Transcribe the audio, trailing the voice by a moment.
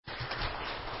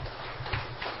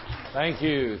Thank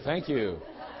you. Thank you.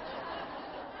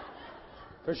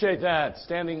 Appreciate that.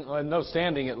 Standing, no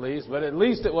standing at least, but at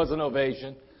least it was an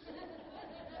ovation.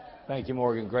 Thank you,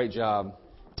 Morgan. Great job.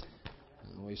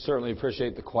 We certainly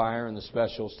appreciate the choir and the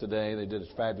specials today. They did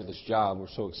a fabulous job. We're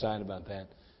so excited about that.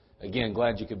 Again,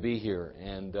 glad you could be here.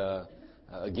 And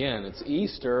again, it's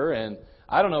Easter, and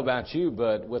I don't know about you,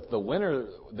 but with the winter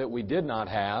that we did not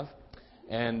have,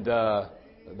 and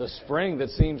the spring that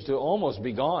seems to almost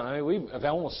be gone. I mean, we've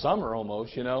almost summer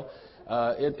almost, you know.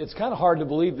 It's kind of hard to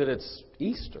believe that it's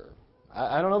Easter.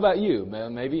 I don't know about you,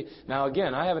 maybe. Now,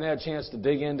 again, I haven't had a chance to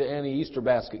dig into any Easter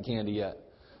basket candy yet.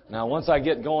 Now, once I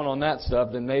get going on that stuff,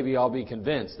 then maybe I'll be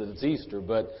convinced that it's Easter.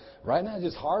 But right now, it's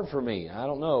just hard for me. I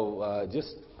don't know.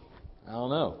 I don't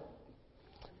know.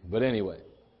 But anyway.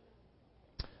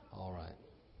 All right.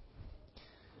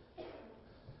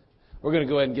 We're going to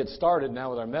go ahead and get started now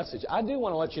with our message. I do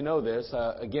want to let you know this.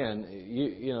 Again,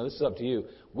 you know, this is up to you.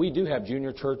 We do have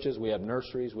junior churches. We have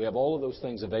nurseries. We have all of those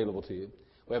things available to you.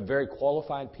 We have very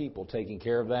qualified people taking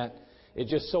care of that.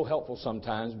 It's just so helpful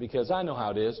sometimes because I know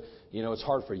how it is. You know, it's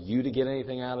hard for you to get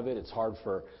anything out of it. It's hard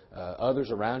for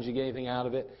others around you to get anything out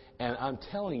of it. And I'm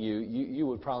telling you, you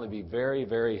would probably be very,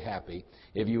 very happy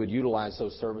if you would utilize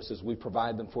those services. We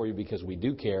provide them for you because we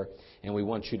do care, and we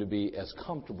want you to be as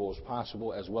comfortable as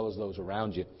possible as well as those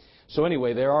around you. So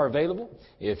anyway, they are available.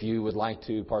 If you would like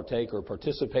to partake or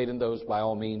participate in those, by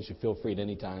all means, you feel free at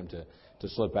any time to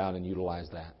slip out and utilize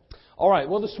that. All right,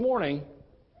 well, this morning,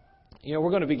 you know,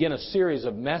 we're going to begin a series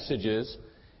of messages,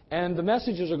 and the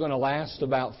messages are going to last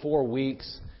about 4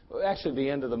 weeks. Actually, the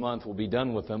end of the month we'll be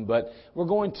done with them, but we're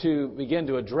going to begin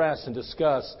to address and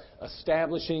discuss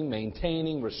establishing,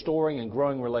 maintaining, restoring, and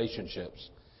growing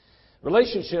relationships.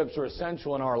 Relationships are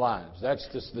essential in our lives. That's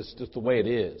just the way it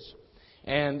is.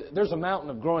 And there's a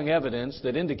mountain of growing evidence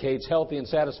that indicates healthy and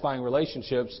satisfying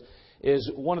relationships is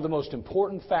one of the most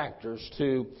important factors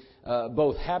to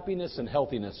both happiness and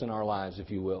healthiness in our lives, if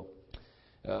you will.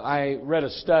 I read a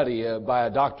study by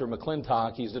Dr.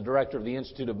 McClintock. He's the director of the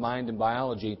Institute of Mind and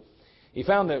Biology. He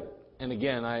found that, and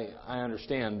again, I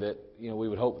understand that, you know, we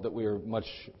would hope that we are much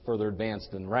further advanced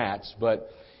than rats,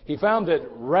 but he found that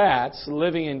rats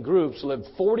living in groups lived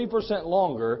 40%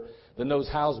 longer than those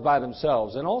housed by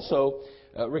themselves, and also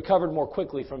recovered more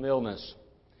quickly from illness.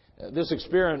 This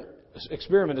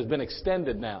experiment has been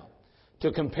extended now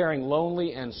to comparing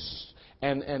lonely and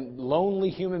lonely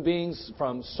human beings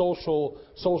from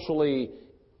socially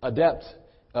adept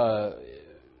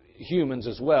humans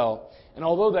as well. And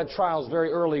although that trial is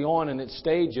very early on in its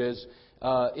stages,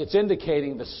 it's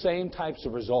indicating the same types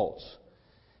of results.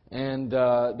 And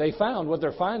they found, what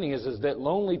they're finding is that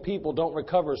lonely people don't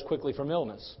recover as quickly from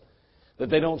illness, that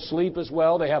they don't sleep as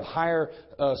well, they have higher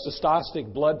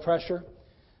systolic blood pressure.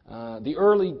 The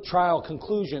early trial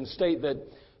conclusions state that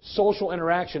social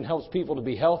interaction helps people to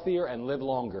be healthier and live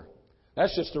longer.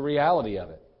 That's just the reality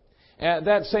of it. And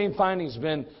that same finding's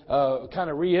been kind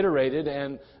of reiterated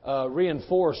and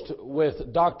reinforced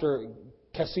with Dr.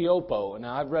 Cacioppo.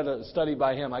 Now, I've read a study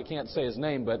by him. I can't say his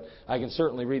name, but I can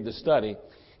certainly read the study.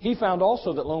 He found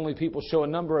also that lonely people show a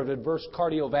number of adverse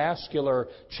cardiovascular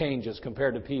changes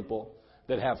compared to people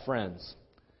that have friends.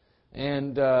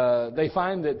 And they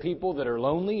find that people that are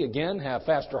lonely, again, have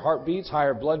faster heartbeats,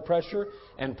 higher blood pressure,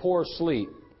 and poor sleep.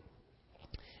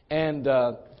 And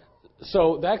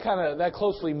so that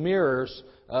closely mirrors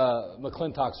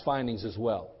McClintock's findings as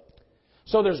well.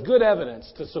 So there's good evidence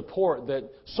to support that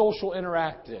social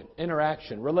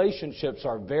interaction, relationships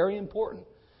are very important.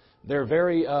 They're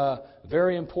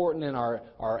very important in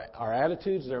our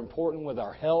attitudes. They're important with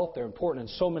our health. They're important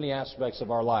in so many aspects of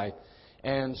our life.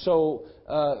 And so,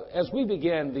 as we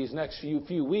begin these next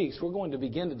few weeks, we're going to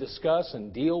begin to discuss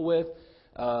and deal with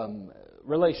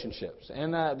relationships.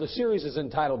 And the series is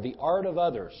entitled The Art of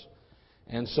Others.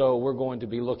 And so we're going to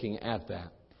be looking at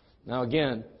that. Now,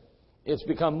 again, it's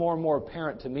become more and more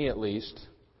apparent to me, at least,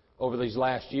 over these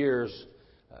last years,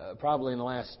 probably in the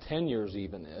last 10 years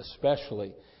even,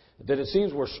 especially, that it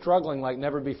seems we're struggling like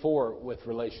never before with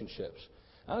relationships.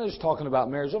 I'm not just talking about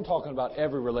marriage. I'm talking about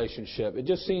every relationship. It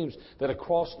just seems that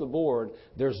across the board,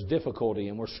 there's difficulty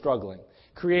and we're struggling.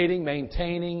 Creating,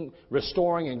 maintaining,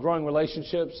 restoring, and growing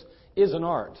relationships is an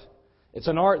art. It's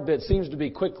an art that seems to be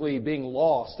quickly being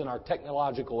lost in our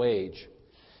technological age.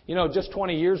 You know, just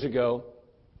 20 years ago,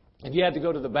 if you had to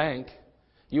go to the bank,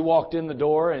 you walked in the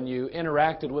door and you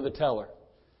interacted with a teller.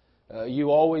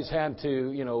 You always had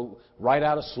to, you know, write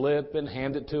out a slip and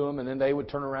hand it to them, and then they would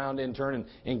turn around in turn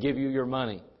and give you your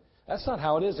money. That's not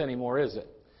how it is anymore, is it?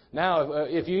 Now,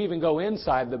 if you even go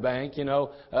inside the bank, you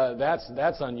know,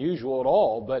 that's unusual at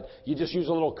all. But you just use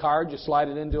a little card, you slide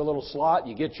it into a little slot,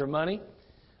 you get your money.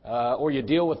 or you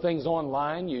deal with things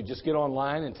online. You just get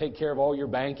online and take care of all your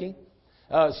banking.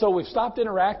 So we've stopped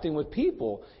interacting with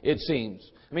people, it seems.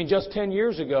 I mean, just 10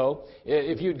 years ago,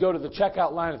 if you'd go to the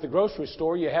checkout line at the grocery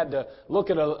store, you had to look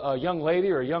at a young lady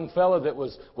or a young fella that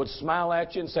would smile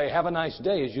at you and say, "Have a nice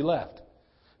day," as you left.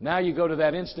 Now you go to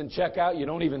that instant checkout, you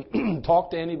don't even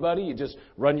talk to anybody, you just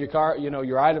run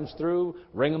your items through,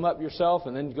 ring them up yourself,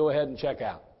 and then go ahead and check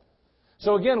out.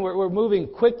 So again, we're moving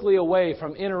quickly away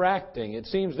from interacting. It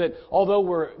seems that although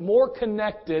we're more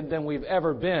connected than we've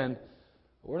ever been,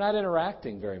 we're not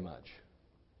interacting very much.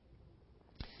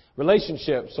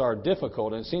 Relationships are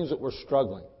difficult, and it seems that we're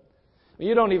struggling.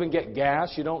 You don't even get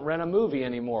gas. You don't rent a movie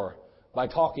anymore by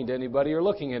talking to anybody or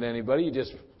looking at anybody. You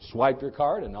just swipe your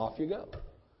card and off you go.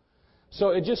 So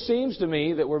it just seems to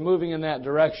me that we're moving in that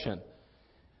direction.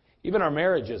 Even our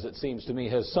marriages, it seems to me,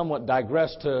 has somewhat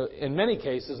digressed to, in many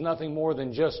cases, nothing more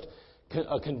than just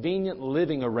a convenient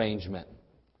living arrangement.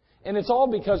 And it's all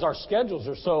because our schedules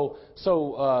are so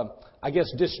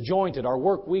disjointed. Our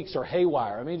work weeks are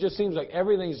haywire. I mean, it just seems like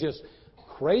everything's just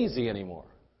crazy anymore.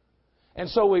 And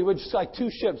so we're just like two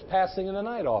ships passing in the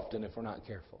night often if we're not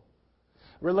careful.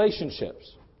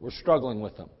 Relationships, we're struggling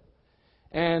with them.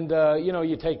 And,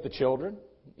 you take the children,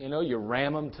 you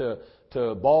ram them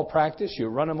to ball practice, you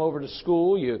run them over to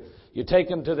school, you take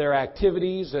them to their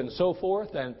activities and so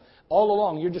forth, and all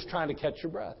along you're just trying to catch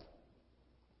your breath.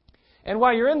 And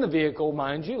while you're in the vehicle,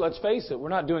 mind you, let's face it, we're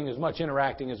not doing as much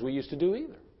interacting as we used to do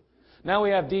either. Now we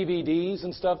have DVDs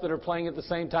and stuff that are playing at the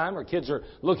same time, or kids are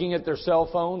looking at their cell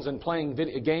phones and playing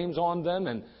video games on them.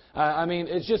 And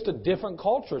it's just a different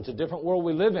culture. It's a different world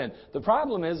we live in. The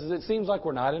problem is it seems like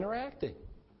we're not interacting.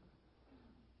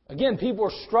 Again, people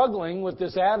are struggling with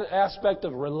this aspect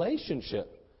of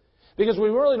relationship because we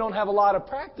really don't have a lot of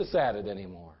practice at it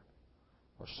anymore,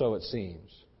 or so it seems.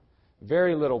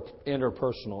 Very little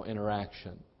interpersonal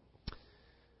interaction.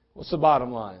 What's the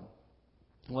bottom line?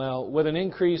 Well, with an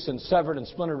increase in severed and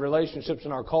splintered relationships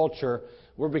in our culture,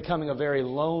 we're becoming a very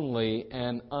lonely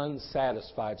and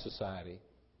unsatisfied society.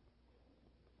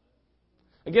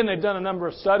 Again, they've done a number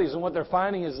of studies, and what they're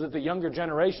finding is that the younger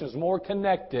generation is more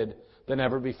connected than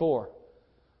ever before.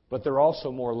 But they're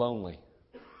also more lonely.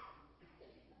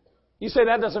 You say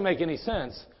that doesn't make any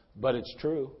sense, but it's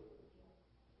true.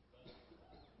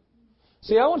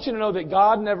 See, I want you to know that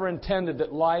God never intended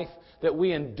that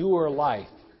we endure life.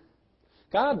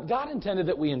 God intended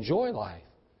that we enjoy life.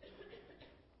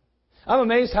 I'm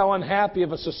amazed how unhappy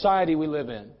of a society we live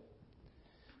in.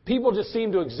 People just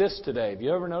seem to exist today. Have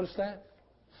you ever noticed that?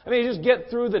 I mean, you just get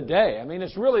through the day. I mean,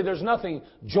 there's nothing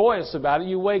joyous about it.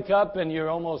 You wake up and you're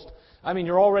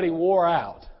already wore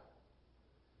out.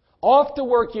 Off to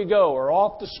work you go, or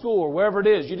off to school, or wherever it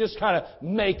is. You just kind of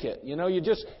make it. You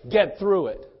just get through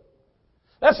it.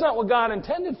 That's not what God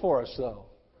intended for us, though.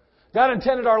 God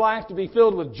intended our life to be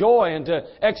filled with joy and to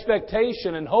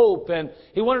expectation and hope, and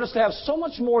He wanted us to have so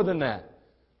much more than that.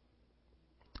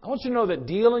 I want you to know that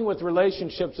dealing with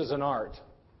relationships is an art.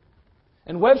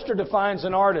 And Webster defines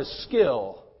an art as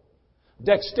skill,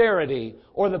 dexterity,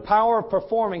 or the power of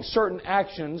performing certain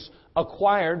actions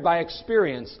acquired by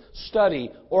experience,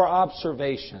 study, or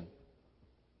observation.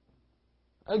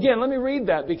 Again, let me read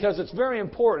that because it's very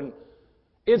important.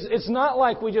 It's not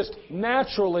like we just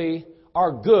naturally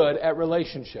are good at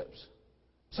relationships.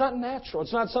 It's not natural.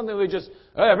 It's not something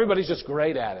everybody's just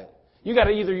great at it. You got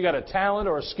a talent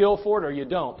or a skill for it or you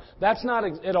don't. That's not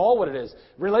at all what it is.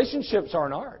 Relationships are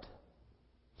an art.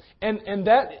 And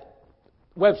that,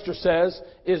 Webster says,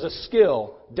 is a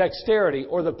skill, dexterity,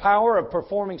 or the power of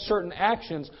performing certain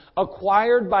actions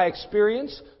acquired by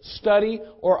experience, study,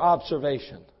 or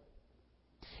observation.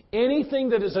 Anything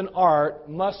that is an art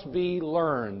must be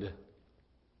learned.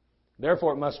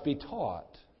 Therefore, it must be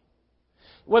taught.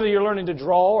 Whether you're learning to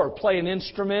draw or play an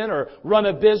instrument or run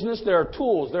a business, there are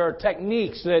tools, there are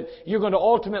techniques that you're going to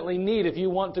ultimately need if you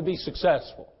want to be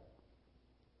successful.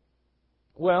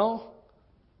 Well,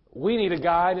 we need a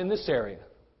guide in this area.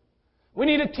 We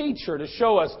need a teacher to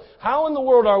show us how in the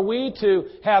world are we to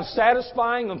have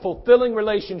satisfying and fulfilling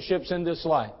relationships in this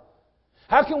life.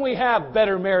 How can we have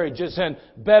better marriages and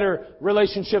better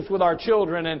relationships with our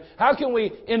children? And how can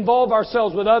we involve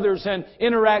ourselves with others and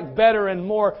interact better and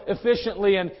more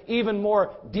efficiently and even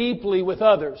more deeply with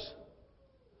others?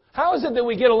 How is it that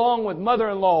we get along with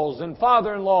mother-in-laws and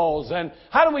father-in-laws? And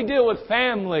how do we deal with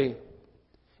family?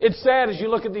 It's sad as you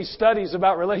look at these studies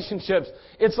about relationships,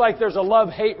 it's like there's a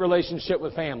love-hate relationship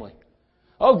with family.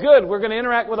 Oh, good, we're going to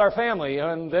interact with our family.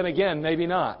 And then again, maybe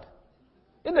not.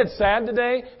 Isn't it sad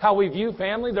today how we view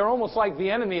family? They're almost like the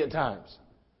enemy at times.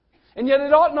 And yet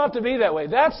it ought not to be that way.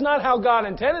 That's not how God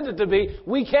intended it to be.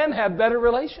 We can have better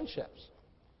relationships.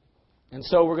 And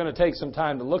so we're going to take some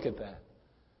time to look at that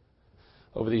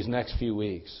over these next few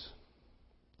weeks.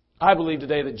 I believe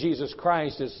today that Jesus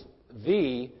Christ is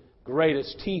the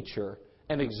greatest teacher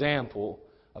and example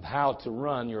of how to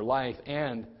run your life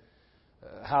and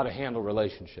how to handle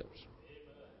relationships.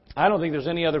 I don't think there's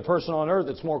any other person on earth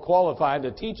that's more qualified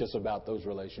to teach us about those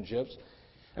relationships.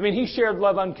 I mean, He shared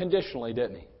love unconditionally,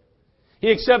 didn't He?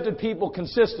 He accepted people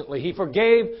consistently. He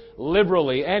forgave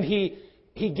liberally. And He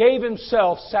gave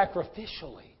Himself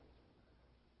sacrificially.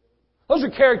 Those are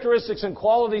characteristics and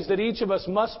qualities that each of us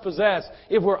must possess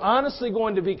if we're honestly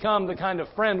going to become the kind of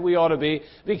friend we ought to be,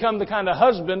 become the kind of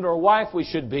husband or wife we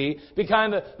should be,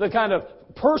 become the kind of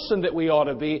person that we ought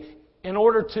to be in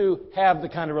order to have the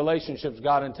kind of relationships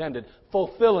God intended.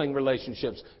 Fulfilling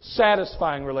relationships,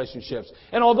 satisfying relationships.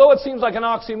 And although it seems like an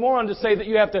oxymoron to say that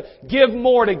you have to give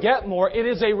more to get more, it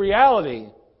is a reality.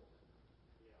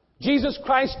 Jesus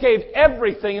Christ gave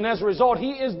everything, and as a result,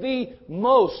 He is the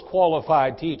most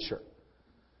qualified teacher.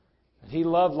 He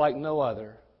loved like no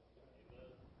other.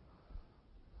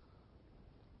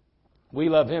 We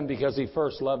love Him because He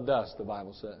first loved us, the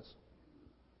Bible says.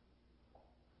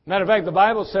 Matter of fact, the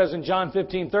Bible says in John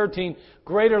 15:13,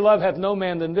 greater love hath no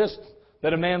man than this,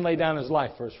 that a man lay down his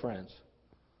life for his friends.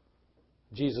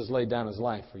 Jesus laid down His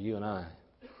life for you and I.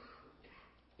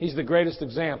 He's the greatest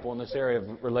example in this area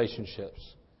of relationships.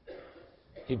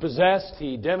 He possessed,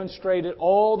 He demonstrated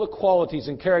all the qualities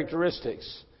and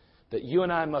characteristics that you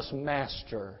and I must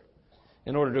master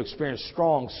in order to experience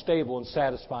strong, stable, and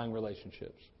satisfying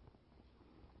relationships.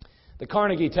 The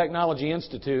Carnegie Technology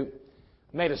Institute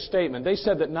made a statement. They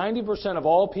said that 90% of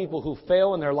all people who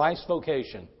fail in their life's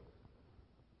vocation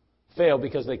fail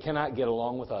because they cannot get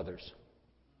along with others.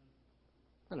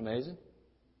 Isn't that amazing?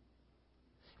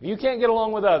 If you can't get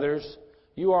along with others,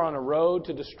 you are on a road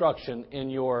to destruction in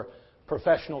your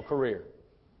professional career.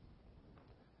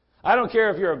 I don't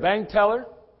care if you're a bank teller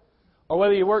or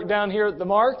whether you work down here at the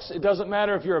Marks. It doesn't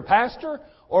matter if you're a pastor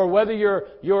or whether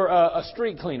you're a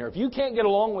street cleaner. If you can't get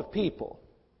along with people,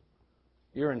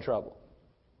 you're in trouble.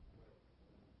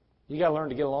 You got to learn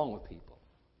to get along with people.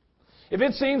 If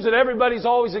it seems that everybody's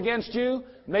always against you,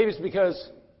 maybe it's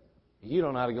because you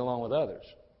don't know how to get along with others.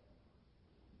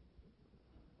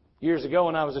 Years ago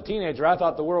when I was a teenager, I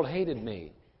thought the world hated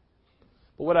me.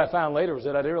 But what I found later was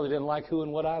that I really didn't like who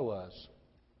and what I was.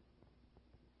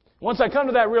 Once I come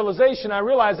to that realization, I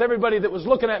realized everybody that was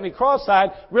looking at me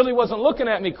cross-eyed really wasn't looking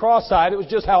at me cross-eyed. It was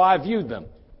just how I viewed them.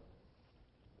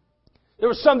 There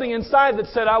was something inside that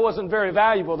said I wasn't very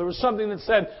valuable. There was something that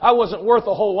said I wasn't worth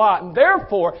a whole lot. And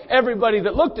therefore, everybody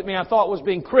that looked at me I thought was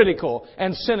being critical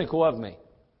and cynical of me.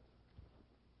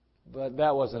 But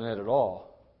that wasn't it at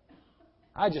all.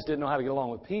 I just didn't know how to get along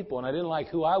with people, and I didn't like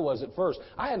who I was at first.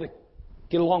 I had to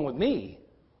get along with me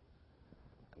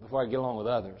before I get along with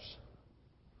others.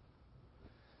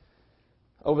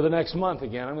 Over the next month,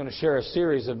 again, I'm going to share a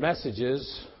series of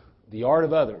messages, The Art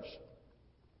of Others.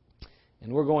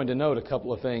 And we're going to note a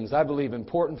couple of things. I believe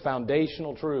important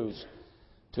foundational truths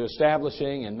to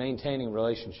establishing and maintaining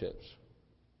relationships.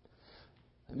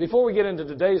 Before we get into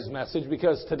today's message,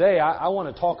 because today I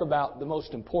want to talk about the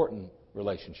most important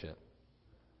relationship.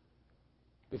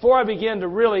 Before I begin to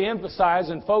really emphasize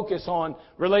and focus on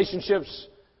relationships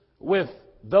with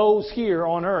those here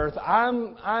on earth,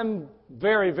 I'm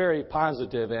very, very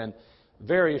positive and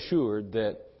very assured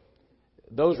that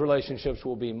those relationships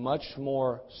will be much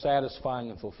more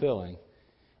satisfying and fulfilling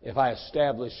if I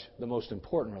establish the most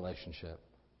important relationship.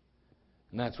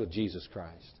 And that's with Jesus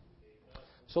Christ.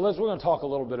 So we're going to talk a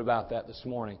little bit about that this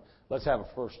morning. Let's have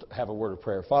a word of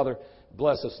prayer. Father,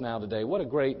 bless us now today. What a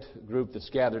great group that's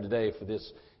gathered today for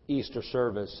this Easter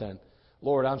service. And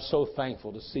Lord, I'm so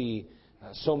thankful to see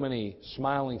so many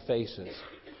smiling faces.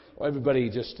 Everybody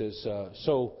just is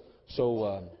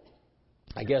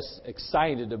I guess,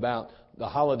 excited about the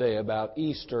holiday, about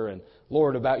Easter, and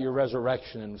Lord, about your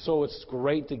resurrection. And so it's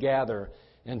great to gather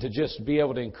and to just be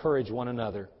able to encourage one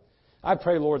another. I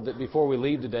pray, Lord, that before we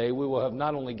leave today, we will have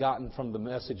not only gotten from the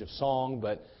message of song,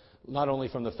 but not only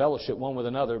from the fellowship one with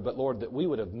another, but, Lord, that we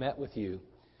would have met with you.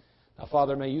 Now,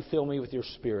 Father, may you fill me with your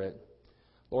Spirit.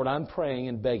 Lord, I'm praying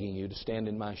and begging you to stand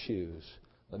in my shoes.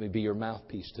 Let me be your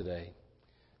mouthpiece today.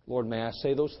 Lord, may I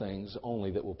say those things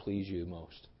only that will please you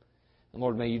most. And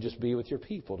Lord, may you just be with your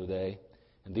people today.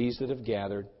 And these that have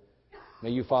gathered,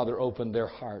 may you, Father, open their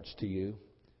hearts to you.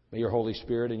 May your Holy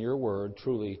Spirit and your word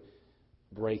truly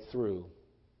break through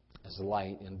as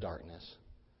light in darkness.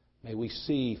 May we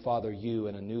see, Father, you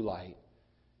in a new light,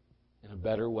 in a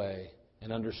better way,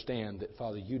 and understand that,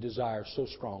 Father, you desire so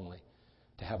strongly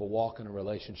to have a walk in a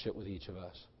relationship with each of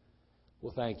us.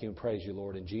 We'll thank you and praise you,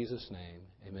 Lord, in Jesus' name.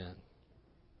 Amen.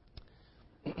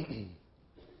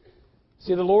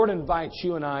 See, the Lord invites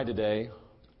you and I today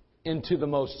into the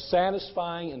most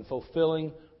satisfying and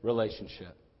fulfilling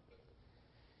relationship.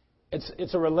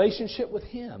 It's a relationship with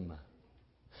Him.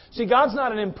 See, God's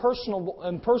not an impersonal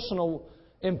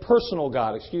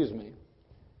God,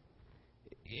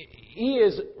 He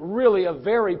is really a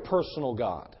very personal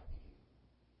God.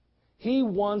 He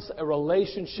wants a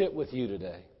relationship with you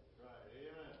today.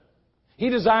 He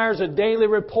desires a daily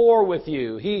rapport with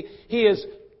you. He is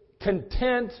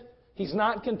content. He's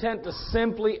not content to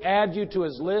simply add you to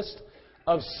His list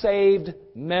of saved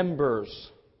members.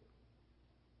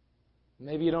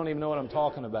 Maybe you don't even know what I'm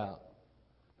talking about.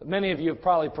 But many of you have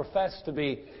probably professed to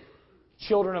be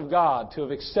children of God, to have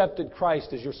accepted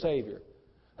Christ as your Savior.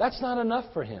 That's not enough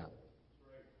for Him.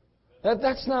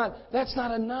 That's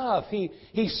not enough.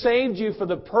 He saved you for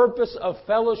the purpose of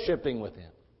fellowshipping with Him.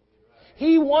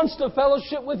 He wants to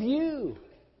fellowship with you.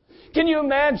 Can you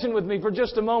imagine with me for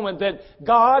just a moment that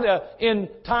God, in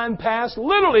time past,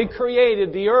 literally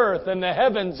created the earth and the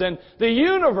heavens and the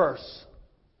universe?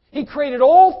 He created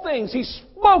all things. He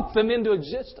spoke them into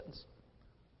existence.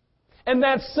 And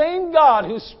that same God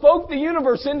who spoke the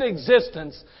universe into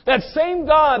existence, that same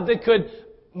God that could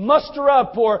muster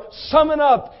up or summon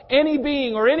up any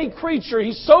being or any creature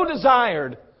He so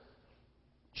desired,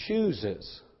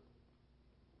 chooses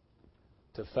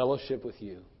to fellowship with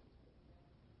you.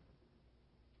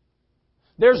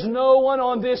 There's no one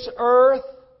on this earth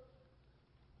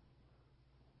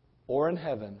or in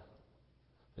heaven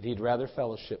that He'd rather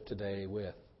fellowship today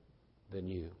with than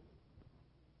you.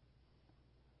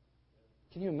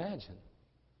 Can you imagine?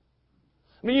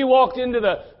 I mean, you walked into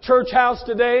the church house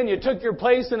today and you took your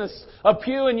place in a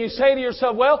pew and you say to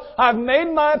yourself, well, I've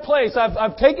made my place.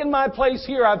 I've taken my place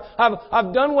here.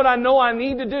 I've done what I know I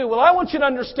need to do. Well, I want you to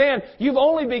understand, you've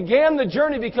only began the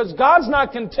journey because God's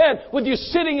not content with you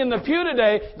sitting in the pew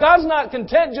today. God's not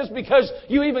content just because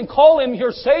you even call Him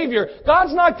your Savior.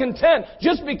 God's not content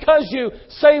just because you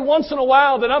say once in a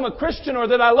while that I'm a Christian or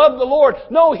that I love the Lord.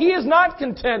 No, He is not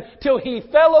content till He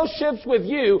fellowships with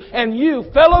you and you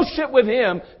fellowship with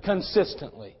Him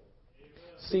consistently.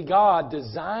 See, God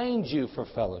designed you for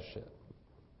fellowship.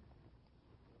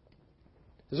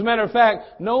 As a matter of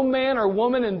fact, no man or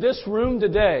woman in this room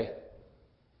today,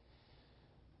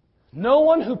 no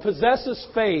one who possesses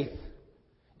faith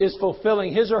is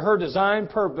fulfilling his or her design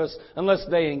purpose unless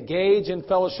they engage in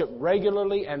fellowship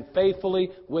regularly and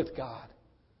faithfully with God.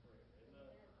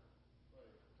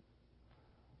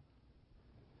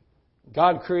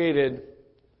 God created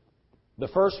the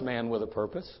first man with a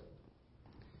purpose.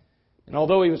 And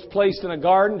although he was placed in a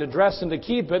garden to dress and to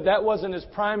keep it, that wasn't his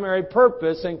primary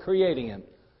purpose in creating him.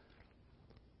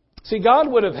 See, God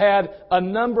would have had a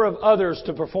number of others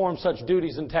to perform such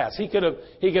duties and tasks. He could have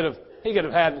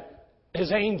had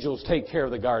His angels take care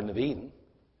of the Garden of Eden.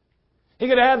 He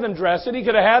could have had them dress it. He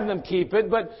could have had them keep it.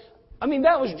 But,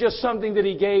 that was just something that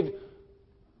He gave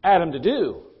Adam to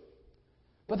do.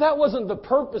 But that wasn't the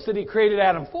purpose that He created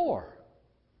Adam for.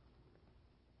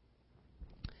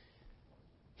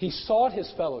 He sought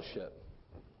His fellowship.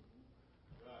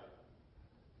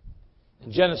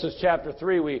 In Genesis chapter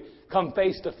 3, we come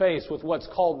face to face with what's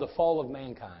called the fall of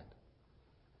mankind.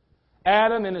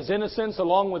 Adam, in his innocence,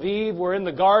 along with Eve, were in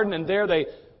the garden, and there they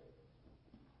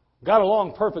got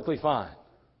along perfectly fine.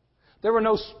 There were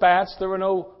no spats, there were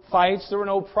no fights, there were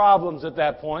no problems at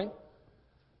that point.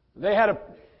 They had a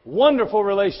wonderful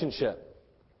relationship.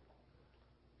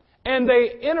 And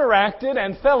they interacted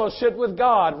and fellowshiped with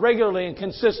God regularly and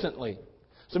consistently.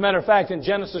 As a matter of fact, in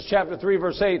Genesis chapter 3,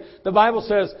 verse 8, the Bible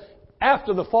says,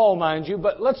 after the fall, mind you,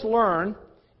 but let's learn.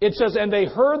 It says, and they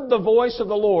heard the voice of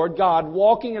the Lord God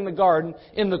walking in the garden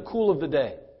in the cool of the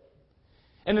day.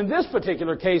 And in this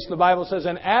particular case, the Bible says,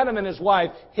 and Adam and his wife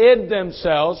hid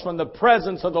themselves from the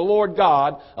presence of the Lord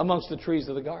God amongst the trees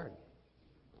of the garden.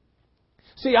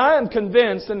 See, I am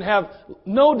convinced and have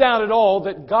no doubt at all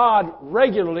that God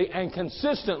regularly and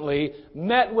consistently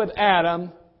met with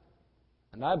Adam,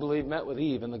 and I believe met with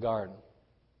Eve in the garden.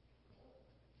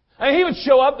 And He would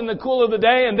show up in the cool of the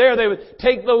day, and there they would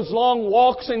take those long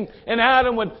walks, and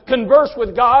Adam would converse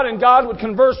with God, and God would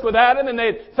converse with Adam, and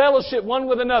they'd fellowship one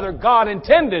with another. God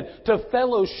intended to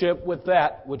fellowship with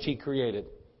that which He created.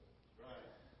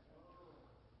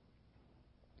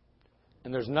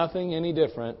 And there's nothing any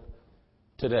different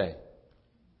today.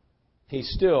 He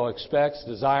still expects,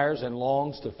 desires, and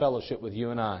longs to fellowship with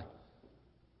you and I.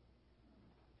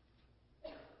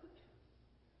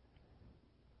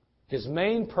 His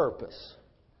main purpose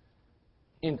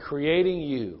in creating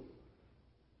you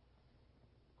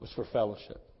was for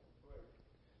fellowship.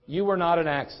 You were not an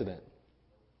accident.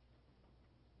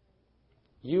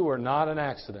 You were not an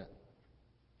accident.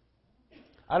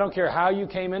 I don't care how you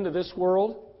came into this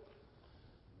world.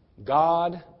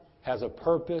 God has a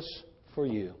purpose for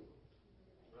you.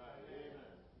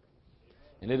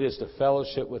 And it is to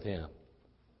fellowship with Him.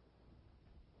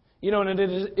 You know, and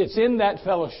it's in that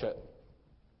fellowship.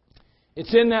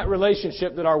 It's in that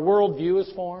relationship that our worldview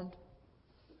is formed.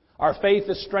 Our faith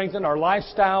is strengthened, our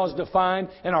lifestyle is defined,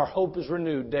 and our hope is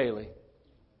renewed daily.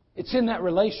 It's in that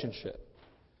relationship.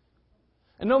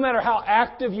 And no matter how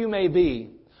active you may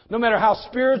be, no matter how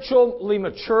spiritually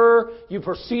mature you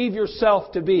perceive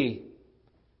yourself to be,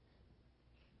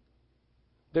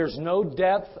 there's no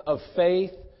depth of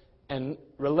faith and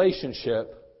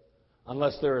relationship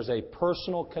unless there is a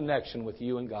personal connection with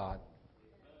you and God.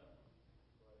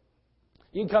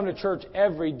 You can come to church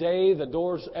every day,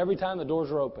 every time the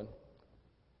doors are open.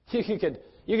 You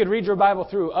could read your Bible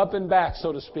through up and back,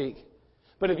 so to speak.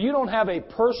 But if you don't have a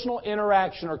personal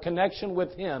interaction or connection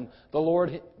with Him, the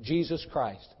Lord Jesus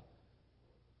Christ,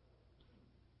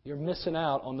 you're missing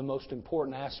out on the most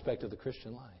important aspect of the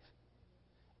Christian life.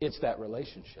 It's that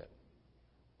relationship.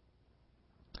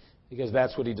 Because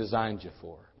that's what He designed you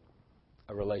for,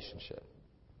 a relationship.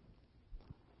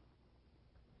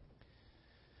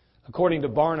 According to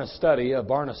a Barna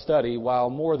study, while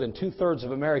more than 2/3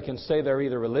 of Americans say they're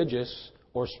either religious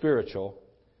or spiritual,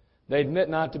 they admit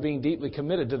not to being deeply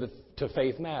committed to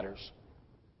faith matters.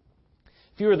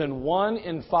 Fewer than 1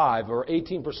 in 5, or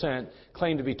 18%,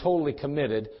 claim to be totally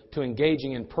committed to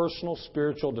engaging in personal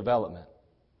spiritual development.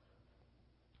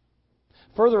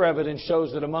 Further evidence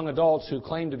shows that among adults who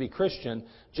claim to be Christian,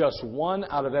 just 1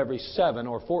 out of every 7,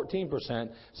 or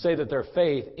 14%, say that their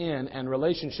faith in and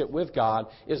relationship with God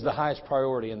is the highest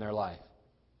priority in their life.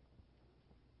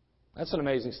 That's an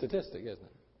amazing statistic, isn't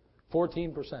it?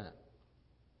 14%.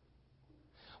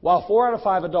 While 4 out of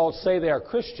 5 adults say they are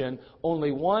Christian,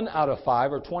 only 1 out of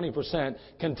 5, or 20%,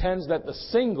 contends that the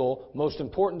single most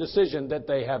important decision that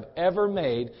they have ever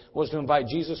made was to invite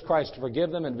Jesus Christ to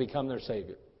forgive them and to become their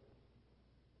Savior.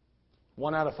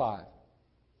 1 out of 5.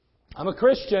 I'm a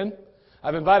Christian.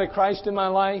 I've invited Christ in my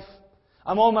life.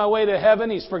 I'm on my way to heaven.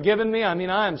 He's forgiven me.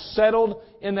 I am settled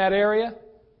in that area.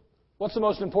 What's the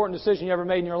most important decision you ever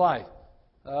made in your life?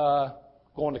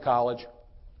 Going to college,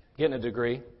 getting a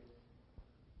degree.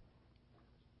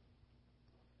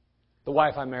 The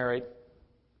wife I married.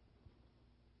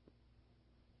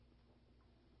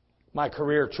 My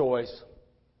career choice.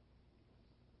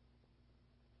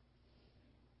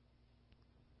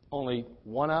 Only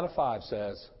 1 out of 5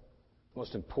 says the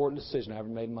most important decision I ever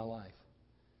made in my life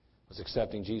was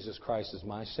accepting Jesus Christ as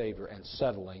my Savior and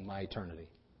settling my eternity.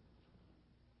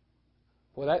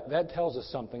 Well, that tells us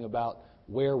something about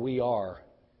where we are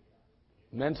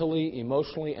mentally,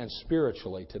 emotionally, and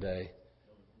spiritually today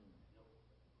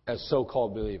as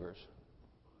so-called believers.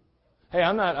 Hey,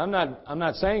 I'm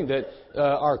not saying that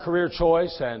our career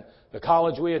choice and the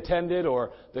college we attended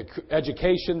or the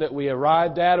education that we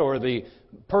arrived at or the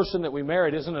person that we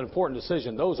married isn't an important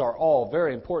decision. Those are all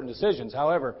very important decisions.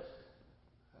 However,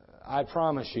 I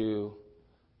promise you,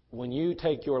 when you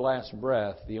take your last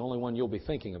breath, the only one you'll be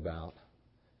thinking about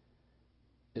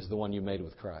is the one you made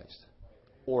with Christ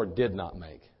or did not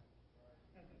make.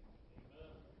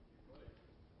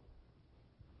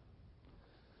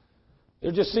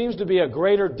 There just seems to be a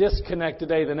greater disconnect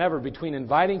today than ever between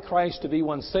inviting Christ to be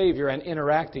one's Savior and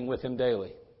interacting with Him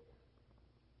daily.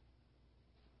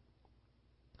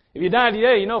 If you die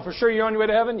today, you know for sure you're on your way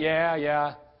to heaven?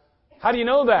 Yeah. How do you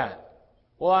know that?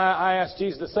 Well, I asked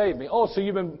Jesus to save me. Oh, so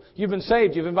you've been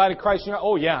saved. You've invited Christ in your life.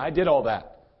 Oh, yeah, I did all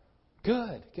that.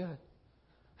 Good.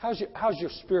 How's your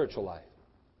spiritual life?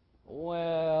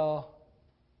 Well,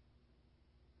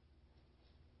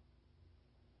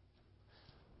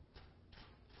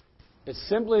 as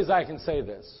simply as I can say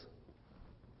this,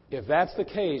 if that's the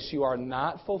case, you are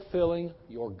not fulfilling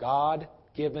your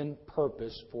God-given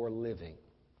purpose for living.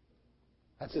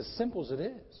 That's as simple as it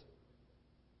is.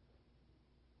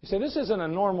 You say, this isn't a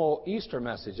normal Easter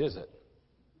message, is it?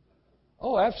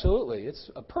 Oh, absolutely.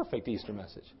 It's a perfect Easter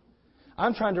message.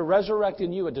 I'm trying to resurrect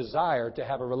in you a desire to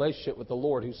have a relationship with the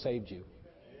Lord who saved you.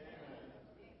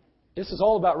 This is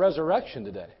all about resurrection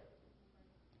today.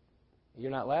 You're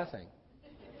not laughing.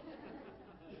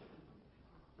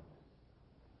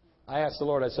 I asked the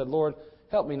Lord, I said, Lord,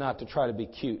 help me not to try to be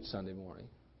cute Sunday morning.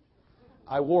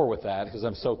 I war with that because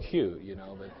I'm so cute,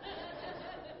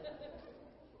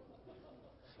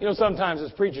 but sometimes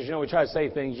as preachers, we try to say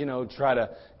things, try to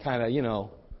kind of,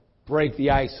 break the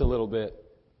ice a little bit.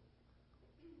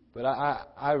 But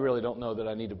I really don't know that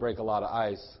I need to break a lot of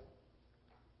ice.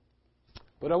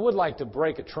 But I would like to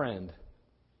break a trend.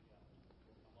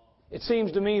 It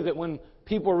seems to me that when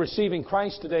people are receiving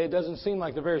Christ today, it doesn't seem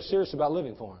like they're very serious about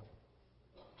living for Him.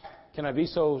 Can I be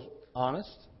so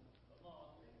honest?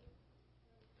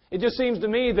 It just seems to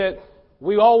me that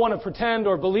we all want to pretend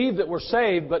or believe that we're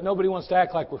saved, but nobody wants to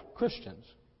act like we're Christians.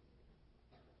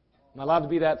 Am I allowed to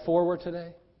be that forward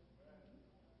today?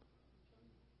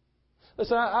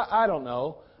 Listen, I don't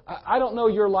know. I don't know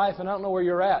your life and I don't know where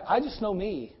you're at. I just know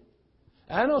me.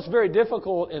 And I know it's very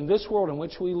difficult in this world in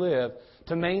which we live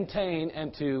to maintain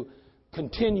and to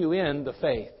continue in the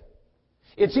faith.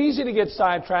 It's easy to get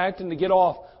sidetracked and to get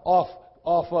off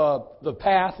the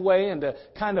pathway and to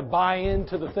kind of buy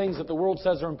into the things that the world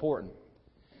says are important.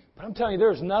 But I'm telling you,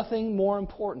 there's nothing more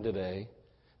important today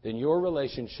than your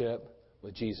relationship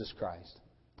with Jesus Christ.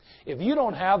 If you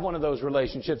don't have one of those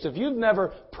relationships, if you've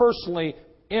never personally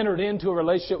entered into a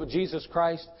relationship with Jesus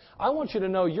Christ, I want you to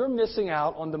know you're missing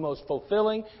out on the most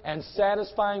fulfilling and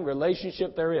satisfying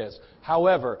relationship there is.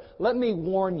 However, let me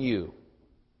warn you,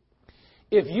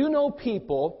 if you know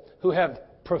people who have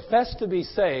professed to be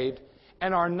saved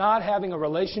and are not having a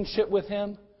relationship with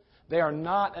Him, they are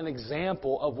not an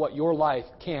example of what your life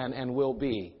can and will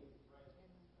be.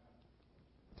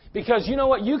 Because you know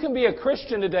what? You can be a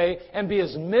Christian today and be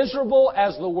as miserable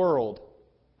as the world.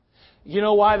 You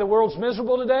know why the world's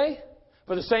miserable today?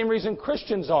 For the same reason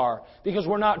Christians are. Because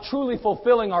we're not truly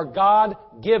fulfilling our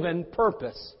God-given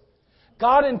purpose.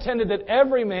 God intended that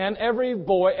every man, every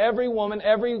boy, every woman,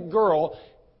 every girl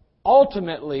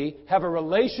ultimately have a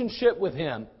relationship with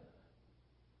Him.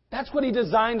 That's what He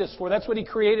designed us for. That's what He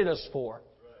created us for.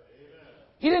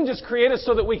 He didn't just create us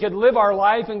so that we could live our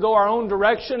life and go our own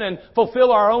direction and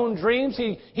fulfill our own dreams.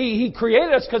 He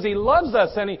created us because He loves us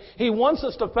and He wants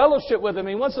us to fellowship with Him.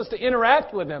 He wants us to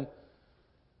interact with Him.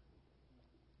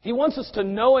 He wants us to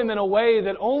know Him in a way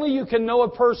that only you can know a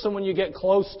person when you get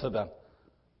close to them.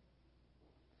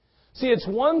 See, it's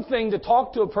one thing to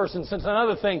talk to a person, it's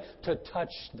another thing to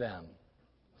touch them.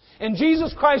 And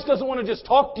Jesus Christ doesn't want to just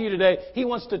talk to you today. He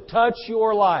wants to touch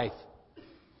your life.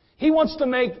 He wants to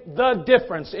make the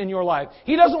difference in your life.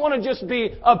 He doesn't want to just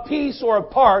be a piece or a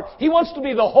part. He wants to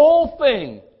be the whole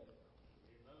thing.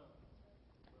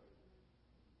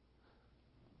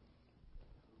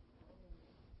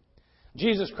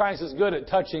 Jesus Christ is good at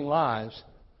touching lives.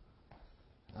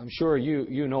 I'm sure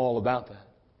you know all about that.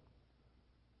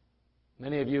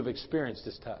 Many of you have experienced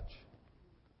His touch.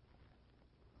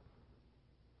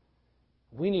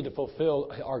 We need to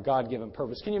fulfill our God-given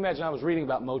purpose. Can you imagine? I was reading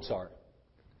about Mozart.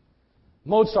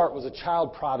 Mozart was a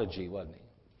child prodigy, wasn't he?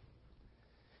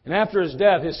 And after his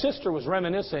death, his sister was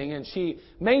reminiscing, and she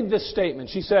made this statement.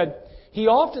 She said, he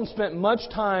often spent much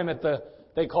time at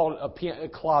they called it a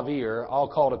clavier. I'll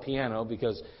call it a piano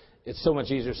because it's so much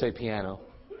easier to say piano.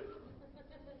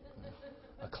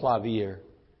 A clavier.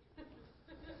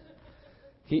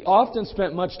 He often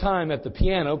spent much time at the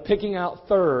piano picking out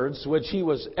thirds, which he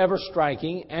was ever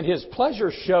striking, and his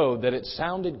pleasure showed that it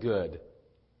sounded good.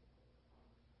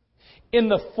 In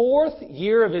the 4th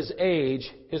year of his age,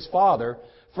 his father,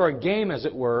 for a game as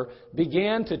it were,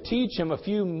 began to teach him a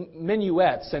few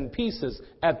minuets and pieces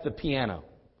at the piano.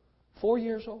 4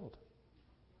 years old.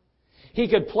 He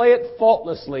could play it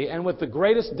faultlessly and with the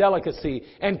greatest delicacy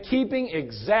and keeping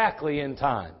exactly in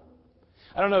time.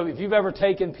 I don't know if you've ever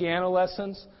taken piano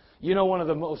lessons. You know one of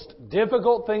the most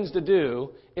difficult things to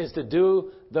do is to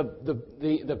do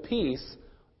the piece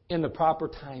in the proper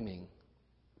timing.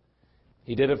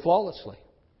 He did it flawlessly.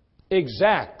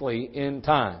 Exactly in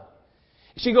time.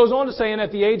 She goes on to say, and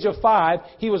at the age of 5,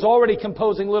 he was already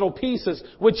composing little pieces,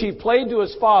 which he played to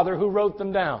his father, who wrote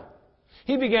them down.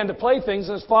 He began to play things,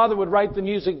 and his father would write the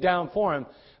music down for him.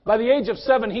 By the age of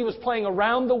 7, he was playing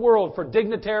around the world for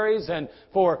dignitaries and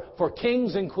for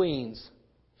kings and queens.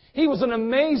 He was an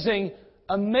amazing,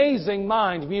 amazing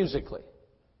mind musically.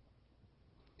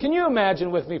 Can you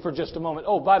imagine with me for just a moment?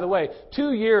 Oh, by the way,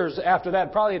 2 years after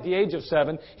that, probably at the age of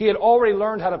 7, he had already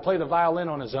learned how to play the violin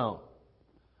on his own.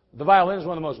 The violin is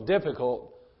one of the most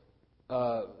difficult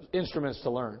instruments to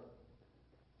learn.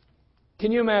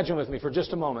 Can you imagine with me for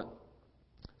just a moment?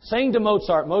 Saying to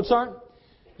Mozart, Mozart,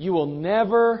 you will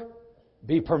never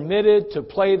be permitted to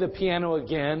play the piano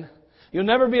again. You'll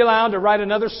never be allowed to write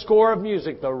another score of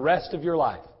music the rest of your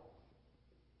life.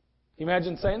 Can you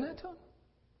imagine saying that to him?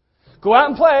 Go out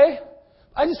and play.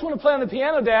 I just want to play on the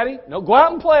piano, Daddy. No, go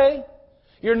out and play.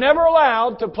 You're never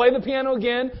allowed to play the piano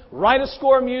again, write a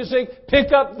score of music,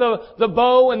 pick up the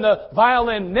bow and the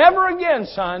violin. Never again,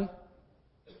 son.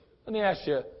 Let me ask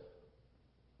you,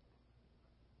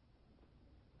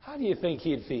 how do you think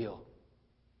he'd feel?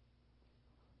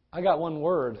 I got one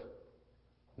word.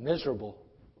 Miserable.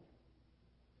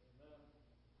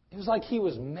 It was like he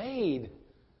was made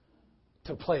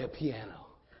to play a piano.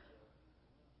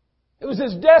 It was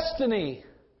his destiny.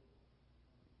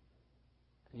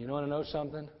 And you want to know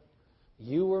something?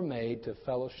 You were made to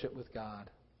fellowship with God.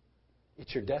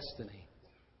 It's your destiny.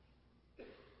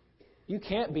 You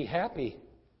can't be happy,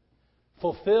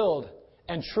 fulfilled,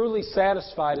 and truly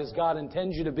satisfied as God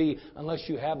intends you to be unless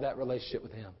you have that relationship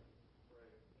with Him.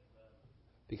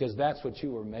 Because that's what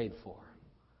you were made for.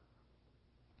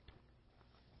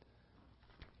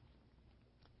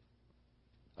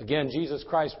 Again, Jesus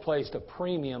Christ placed a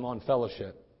premium on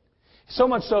fellowship. So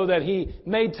much so that He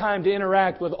made time to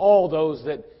interact with all those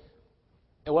that,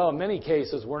 well, in many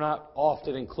cases, were not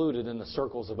often included in the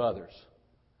circles of others.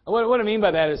 What I mean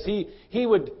by that is He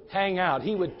would hang out.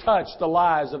 He would touch the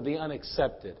lives of the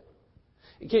unaccepted.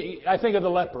 I think of the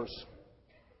lepers.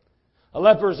 A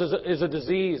leper is a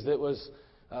disease that was,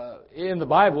 in the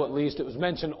Bible at least, it was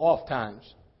mentioned oft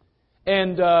times.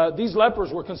 And these lepers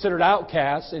were considered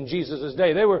outcasts in Jesus'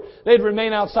 day. They'd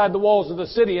remain outside the walls of the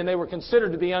city, and they were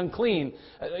considered to be unclean.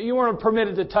 You weren't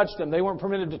permitted to touch them. They weren't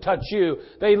permitted to touch you.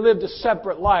 They lived a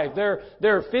separate life.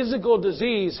 Their physical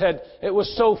disease it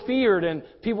was so feared, and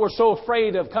people were so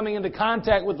afraid of coming into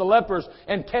contact with the lepers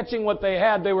and catching what they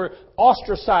had. They were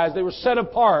ostracized. They were set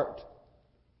apart.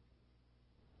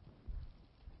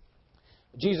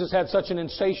 Jesus had such an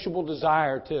insatiable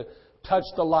desire to touch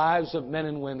the lives of men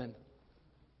and women.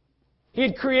 He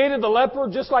had created the leper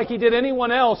just like He did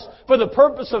anyone else for the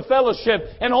purpose of fellowship.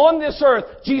 And on this earth,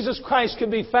 Jesus Christ can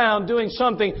be found doing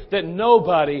something that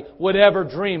nobody would ever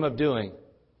dream of doing.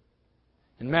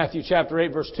 In Matthew chapter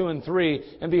 8, verse 2 and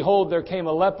 3, and behold, there came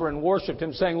a leper and worshipped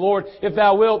Him, saying, Lord, if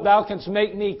Thou wilt, Thou canst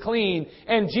make me clean.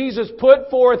 And Jesus put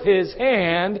forth His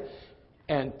hand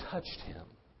and touched him.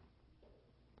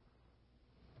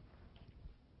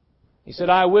 He said,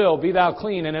 I will, be thou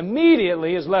clean. And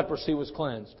immediately his leprosy was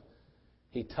cleansed.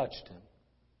 He touched him.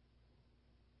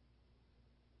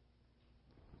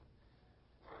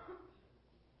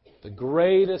 The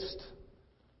greatest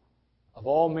of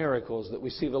all miracles that we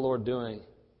see the Lord doing,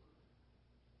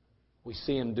 we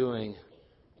see Him doing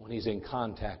when He's in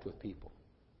contact with people.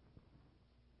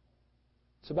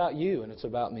 It's about you and it's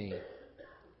about me.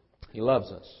 He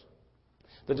loves us.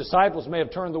 The disciples may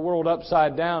have turned the world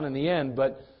upside down in the end,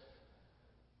 but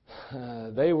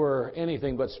they were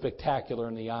anything but spectacular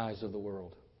in the eyes of the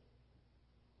world.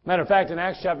 Matter of fact, in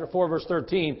Acts chapter 4, verse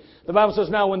 13, the Bible says,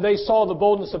 Now when they saw the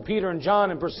boldness of Peter and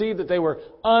John and perceived that they were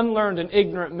unlearned and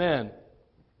ignorant men.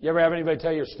 You ever have anybody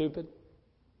tell you you're stupid?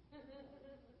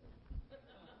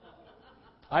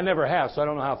 I never have, so I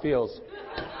don't know how it feels.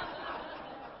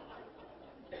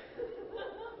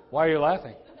 Why are you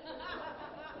laughing?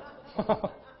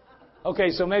 Okay,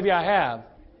 so maybe I have.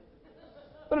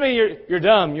 But I mean, you're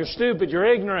dumb, you're stupid, you're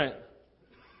ignorant.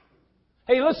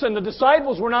 Hey, listen, the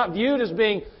disciples were not viewed as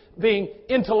being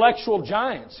intellectual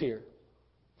giants here.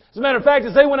 As a matter of fact,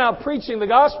 as they went out preaching the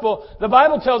gospel, the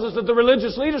Bible tells us that the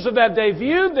religious leaders of that day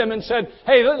viewed them and said,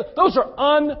 hey, those are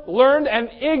unlearned and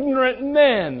ignorant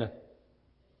men.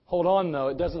 Hold on, though,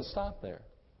 it doesn't stop there.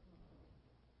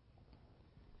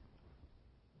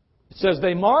 It says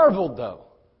they marveled, though,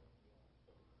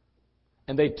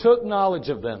 and they took knowledge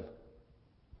of them.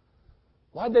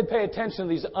 Why'd they pay attention to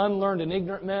these unlearned and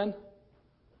ignorant men?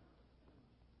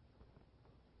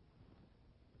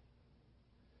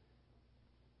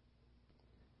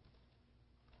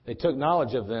 They took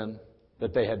knowledge of them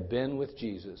that they had been with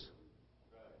Jesus.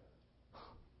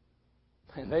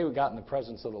 And they got in the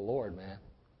presence of the Lord, man.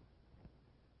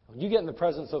 When you get in the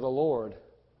presence of the Lord,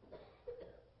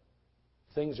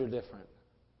 things are different.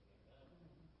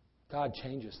 God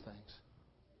changes things.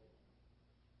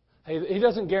 He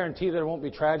doesn't guarantee there won't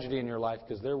be tragedy in your life,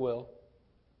 because there will.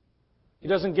 He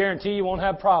doesn't guarantee you won't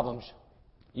have problems.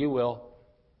 You will.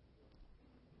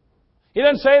 He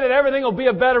doesn't say that everything will be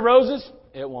a bed of roses.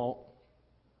 It won't.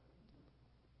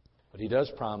 But He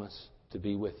does promise to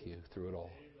be with you through it all.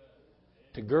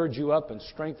 To gird you up and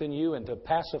strengthen you and to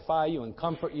pacify you and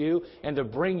comfort you and to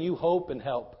bring you hope and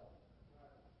help.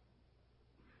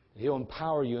 He'll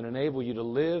empower you and enable you to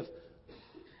live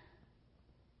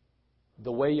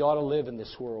the way you ought to live in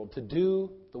this world, to do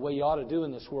the way you ought to do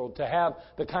in this world, to have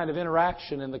the kind of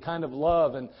interaction and the kind of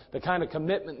love and the kind of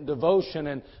commitment and devotion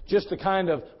and just the kind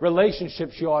of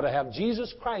relationships you ought to have.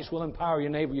 Jesus Christ will empower you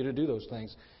and enable you to do those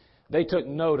things. They took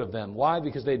note of them. Why?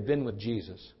 Because they'd been with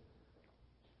Jesus.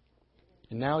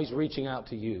 And now He's reaching out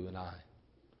to you and I.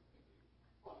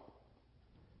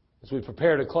 As we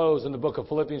prepare to close in the book of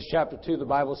Philippians chapter 2, the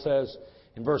Bible says,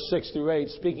 in verse 6 through 8,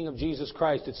 speaking of Jesus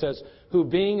Christ, it says, who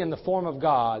being in the form of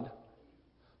God,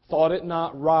 thought it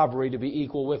not robbery to be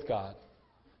equal with God.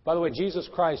 By the way, Jesus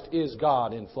Christ is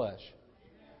God in flesh.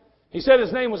 He said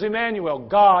his name was Emmanuel,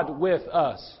 God with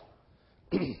us.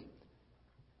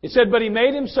 It said, but he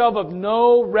made himself of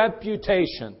no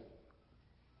reputation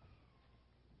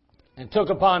and took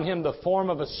upon him the form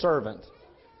of a servant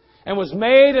and was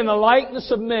made in the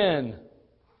likeness of men.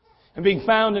 And being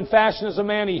found in fashion as a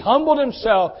man, he humbled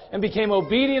himself and became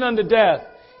obedient unto death,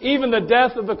 even the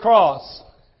death of the cross.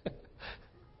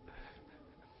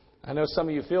 I know some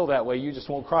of you feel that way. You just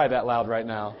won't cry that loud right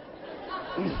now.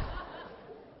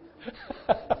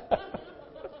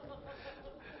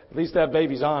 At least that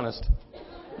baby's honest.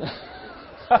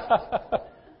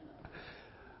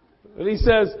 But he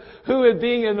says, who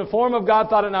being in the form of God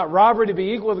thought it not robbery to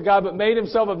be equal with God, but made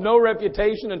himself of no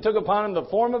reputation and took upon him the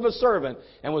form of a servant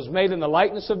and was made in the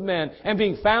likeness of men. And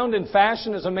being found in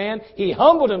fashion as a man, he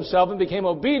humbled himself and became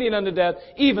obedient unto death,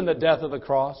 even the death of the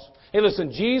cross. Hey,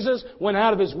 listen, Jesus went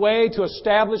out of his way to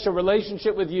establish a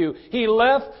relationship with you. He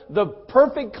left the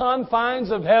perfect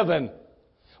confines of heaven,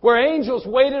 where angels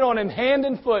waited on him hand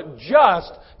and foot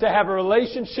just to have a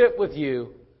relationship with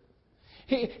you.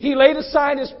 He laid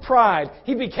aside his pride.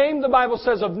 He became, the Bible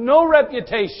says, of no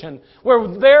reputation. Where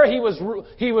there he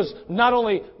was not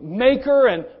only maker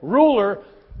and ruler,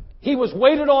 he was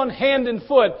waited on hand and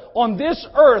foot. On this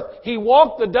earth, he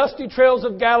walked the dusty trails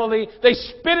of Galilee. They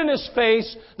spit in his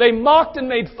face. They mocked and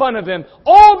made fun of him.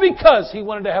 All because he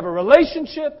wanted to have a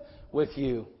relationship with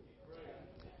you.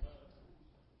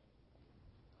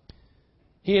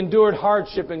 He endured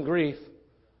hardship and grief.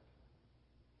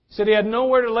 He said he had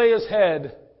nowhere to lay his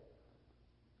head.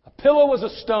 A pillow was a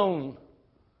stone.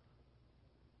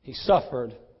 He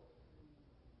suffered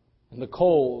in the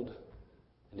cold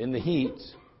and in the heat.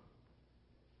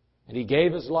 And he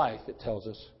gave his life, it tells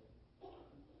us.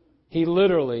 He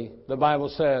literally, the Bible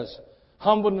says,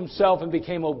 humbled himself and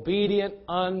became obedient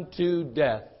unto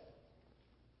death.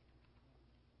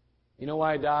 You know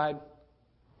why he died?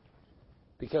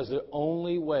 Because the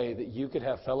only way that you could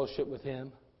have fellowship with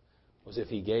him was if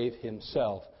he gave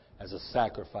himself as a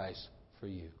sacrifice for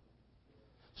you.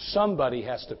 Somebody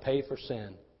has to pay for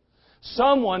sin.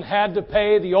 Someone had to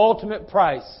pay the ultimate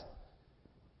price.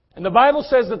 And the Bible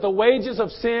says that the wages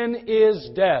of sin is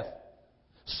death.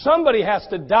 Somebody has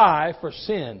to die for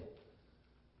sin.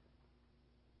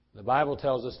 The Bible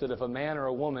tells us that if a man or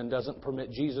a woman doesn't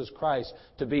permit Jesus Christ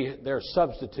to be their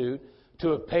substitute,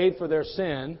 to have paid for their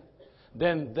sin,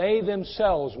 then they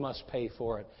themselves must pay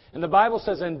for it. And the Bible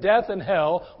says, and death and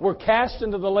hell were cast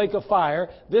into the lake of fire.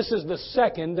 This is the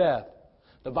second death.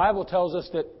 The Bible tells us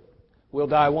that we'll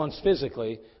die once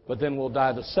physically, but then we'll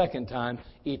die the second time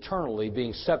eternally,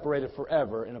 being separated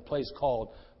forever in a place called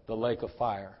the lake of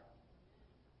fire.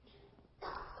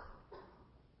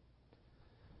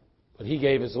 But he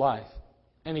gave his life.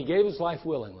 And he gave his life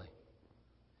willingly.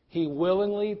 He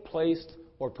willingly placed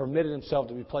or permitted himself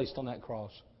to be placed on that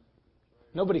cross.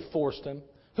 Nobody forced him.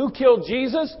 Who killed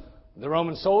Jesus? The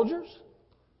Roman soldiers.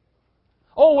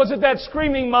 Oh, was it that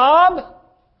screaming mob?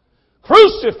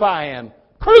 Crucify him!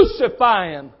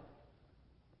 Crucify him!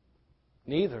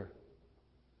 Neither.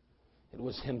 It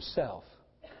was himself.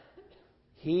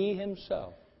 He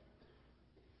himself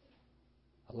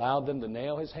allowed them to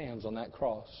nail his hands on that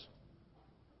cross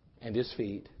and his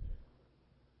feet.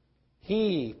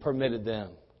 He permitted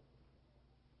them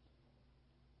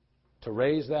to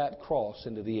raise that cross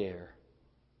into the air.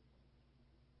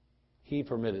 He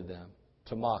permitted them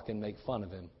to mock and make fun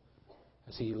of him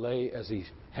as he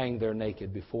hanged there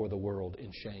naked before the world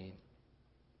in shame.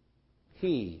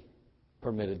 He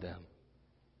permitted them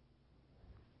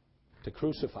to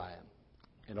crucify him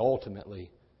and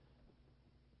ultimately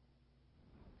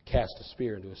cast a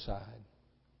spear into his side.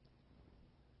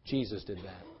 Jesus did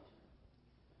that.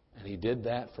 And he did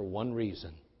that for one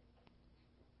reason.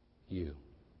 You.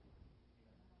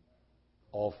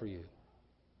 All for you.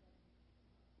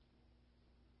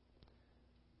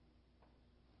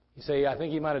 You say, I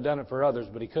think he might have done it for others,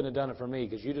 but he couldn't have done it for me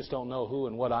because you just don't know who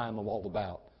and what I am all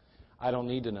about. I don't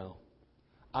need to know.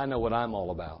 I know what I'm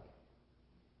all about.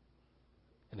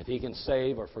 And if he can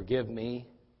save or forgive me,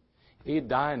 if he'd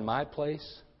die in my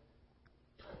place,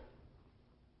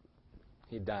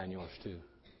 he'd die in yours too.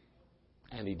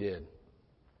 And he did.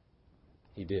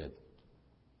 He did.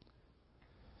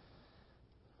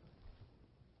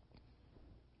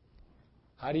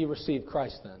 How do you receive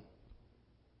Christ then?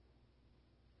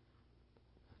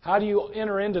 How do you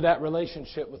enter into that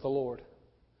relationship with the Lord?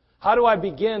 How do I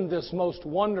begin this most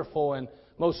wonderful and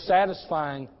most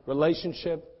satisfying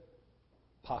relationship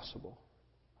possible?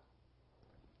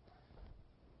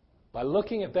 By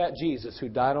looking at that Jesus who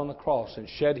died on the cross and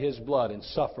shed his blood and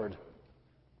suffered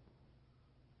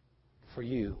for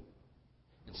you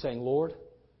and saying, Lord,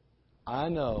 I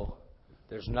know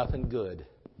There's nothing good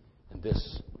in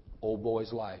this old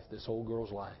boy's life, this old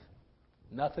girl's life.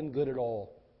 Nothing good at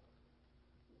all.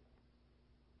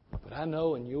 But I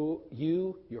know and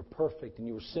you're perfect and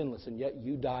you were sinless, and yet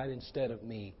you died instead of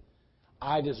me.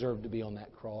 I deserve to be on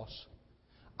that cross.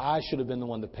 I should have been the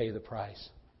one to pay the price.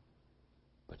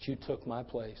 But you took my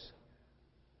place.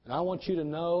 And I want you to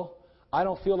know, I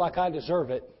don't feel like I deserve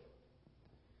it,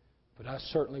 but I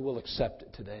certainly will accept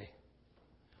it today.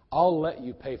 I'll let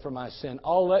you pay for my sin.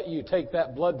 I'll let you take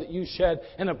that blood that you shed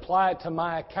and apply it to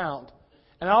my account.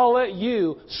 And I'll let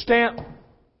you stamp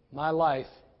my life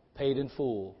paid in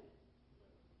full.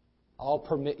 I'll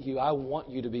permit you. I want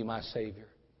you to be my Savior.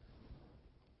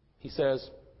 He says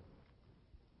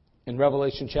in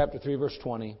Revelation chapter 3, verse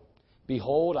 20,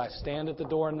 Behold, I stand at the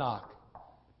door and knock.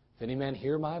 If any man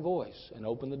hear my voice and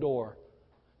open the door,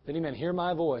 if any man hear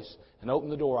my voice and open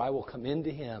the door, I will come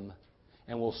into him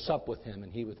and will sup with him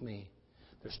and he with me.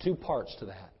 There's two parts to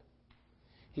that.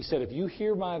 He said, if you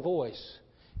hear my voice,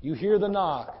 you hear the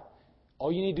knock,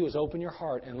 all you need to do is open your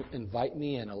heart and invite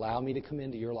me in. Allow me to come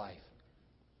into your life.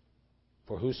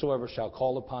 For whosoever shall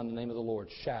call upon the name of the Lord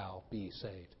shall be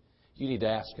saved. You need to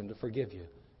ask Him to forgive you.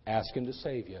 Ask Him to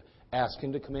save you. Ask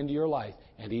Him to come into your life,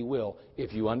 and He will,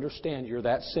 if you understand you're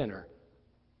that sinner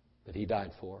that He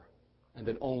died for, and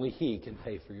that only He can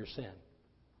pay for your sin.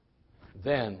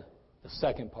 Then, the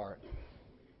second part,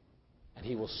 and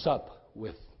He will sup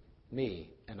with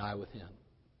me, and I with Him.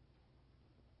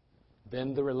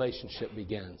 Then the relationship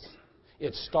begins.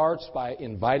 It starts by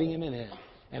inviting Him in,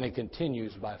 and it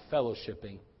continues by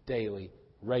fellowshipping daily,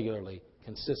 regularly,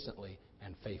 consistently,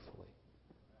 and faithfully.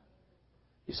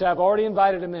 You say, I've already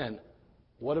invited Him in.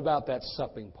 What about that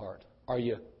supping part? Are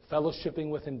you fellowshipping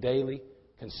with Him daily,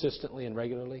 consistently, and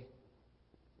regularly?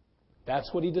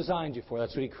 That's what He designed you for.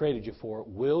 That's what He created you for.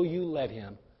 Will you let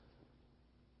Him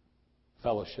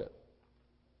fellowship?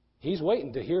 He's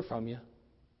waiting to hear from you.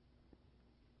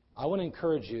 I want to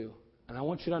encourage you, and I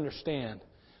want you to understand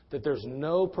that there's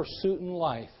no pursuit in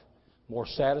life more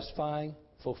satisfying,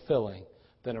 fulfilling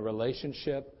than a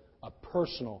relationship, a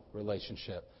personal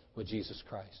relationship with Jesus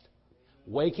Christ.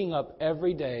 Waking up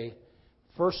every day,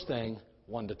 first thing,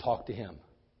 wanting to talk to Him.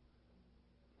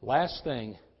 Last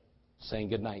thing, saying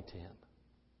goodnight to Him.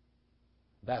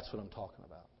 That's what I'm talking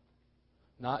about.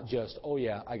 Not just, oh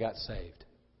yeah, I got saved.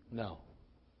 No.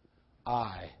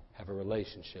 I have a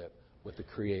relationship with the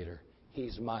Creator.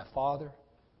 He's my Father,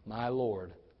 my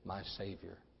Lord, my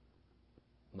Savior,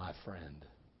 my friend.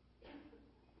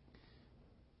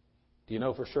 Do you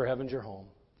know for sure heaven's your home?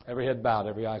 Every head bowed,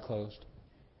 every eye closed.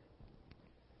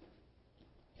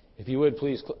 If you would,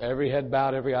 please, every head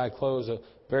bowed, every eye closed, a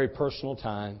very personal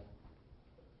time.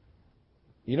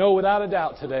 You know without a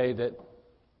doubt today that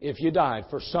if you died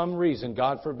for some reason,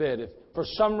 God forbid, if for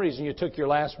some reason you took your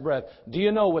last breath, do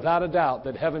you know without a doubt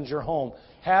that heaven's your home?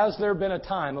 Has there been a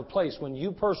time, a place when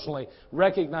you personally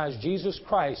recognized Jesus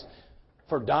Christ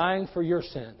for dying for your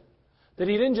sin? That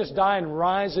He didn't just die and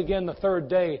rise again the third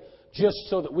day just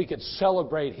so that we could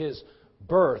celebrate His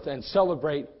birth and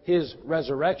celebrate His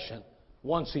resurrection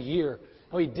once a year.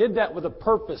 No, He did that with a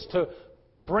purpose to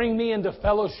bring me into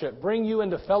fellowship, bring you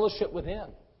into fellowship with Him.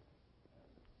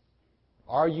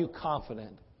 Are you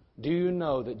confident? Do you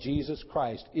know that Jesus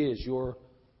Christ is your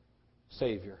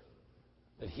Savior?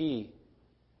 That He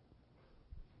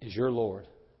is your Lord?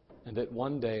 And that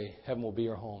one day heaven will be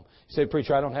your home. You say,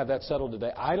 preacher, I don't have that settled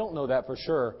today. I don't know that for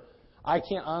sure. I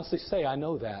can't honestly say I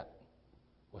know that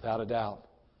without a doubt.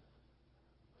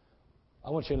 I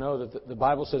want you to know that the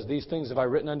Bible says, these things have I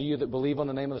written unto you that believe on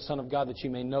the name of the Son of God, that ye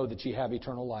may know that ye have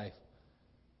eternal life.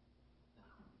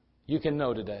 You can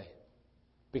know today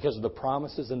because of the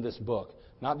promises in this book.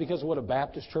 Not because of what a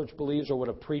Baptist church believes or what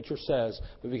a preacher says,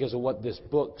 but because of what this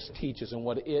book teaches and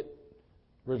what it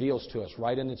reveals to us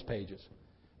right in its pages.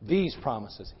 These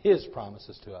promises, His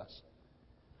promises to us.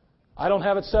 I don't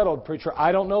have it settled, preacher.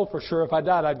 I don't know for sure if I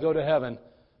died I'd go to heaven.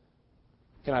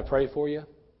 Can I pray for you?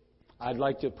 I'd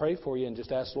like to pray for you and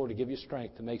just ask the Lord to give you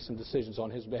strength to make some decisions on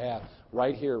His behalf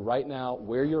right here, right now,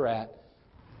 where you're at.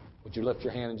 Would you lift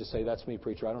your hand and just say, that's me,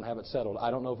 preacher. I don't have it settled. I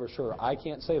don't know for sure. I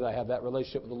can't say that I have that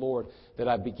relationship with the Lord, that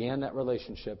I began that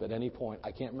relationship at any point.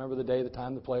 I can't remember the day, the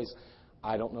time, the place.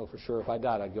 I don't know for sure. If I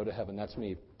died, I'd go to heaven. That's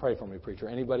me. Pray for me, preacher.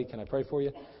 Anybody? Can I pray for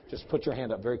you? Just put your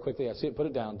hand up very quickly. I see it. Put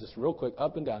it down. Just real quick.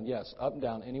 Up and down. Yes. Up and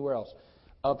down. Anywhere else.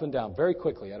 Up and down. Very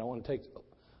quickly. I don't want to take...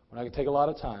 We're not going to take a lot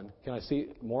of time. Can I see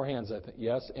more hands, I think?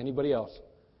 Yes. Anybody else?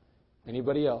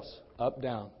 Anybody else? Up,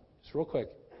 down. Just real quick.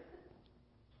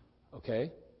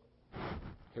 Okay.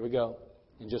 Here we go.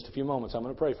 In just a few moments, I'm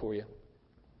going to pray for you.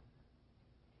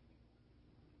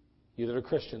 You that are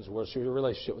Christians, what's your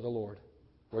relationship with the Lord?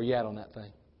 Where are you at on that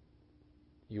thing?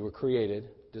 You were created,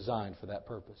 designed for that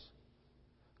purpose.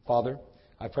 Father,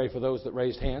 I pray for those that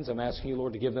raised hands. I'm asking you,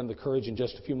 Lord, to give them the courage in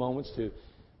just a few moments to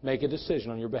make a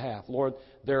decision on your behalf. Lord,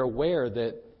 they're aware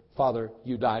that, Father,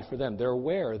 you died for them. They're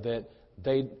aware that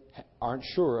they aren't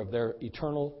sure of their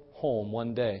eternal home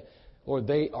one day. Or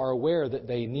they are aware that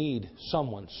they need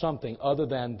someone, something other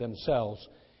than themselves,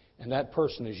 and that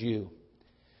person is you.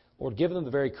 Lord, give them the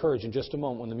very courage in just a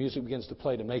moment when the music begins to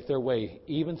play to make their way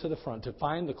even to the front, to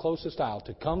find the closest aisle,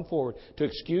 to come forward, to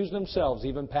excuse themselves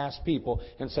even past people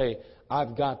and say,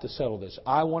 I've got to settle this.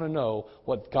 I want to know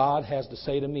what God has to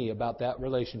say to me about that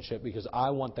relationship because I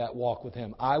want that walk with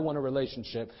Him. I want a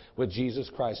relationship with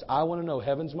Jesus Christ. I want to know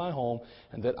heaven's my home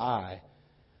and that I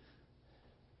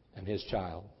am His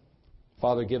child.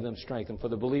 Father, give them strength. And for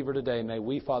the believer today, may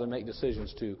we, Father, make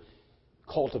decisions to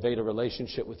cultivate a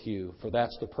relationship with you, for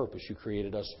that's the purpose you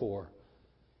created us for.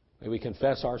 May we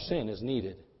confess our sin as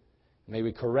needed. May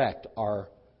we correct our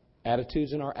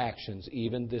attitudes and our actions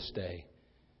even this day.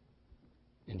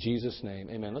 In Jesus' name,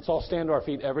 amen. Let's all stand to our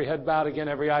feet, every head bowed again,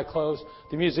 every eye closed.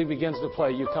 The music begins to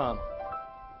play. You come.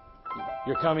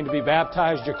 You're coming to be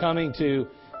baptized. You're coming to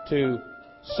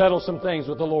settle some things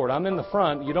with the Lord. I'm in the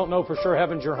front. You don't know for sure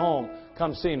heaven's your home.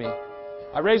 Come see me.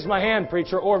 I raised my hand,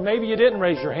 preacher, or maybe you didn't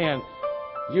raise your hand.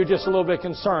 You're just a little bit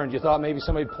concerned. You thought maybe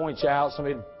somebody would point you out,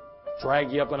 somebody would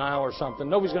drag you up an aisle or something.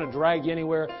 Nobody's going to drag you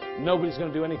anywhere. Nobody's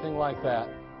going to do anything like that.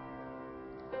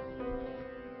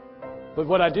 But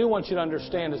what I do want you to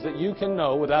understand is that you can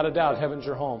know without a doubt heaven's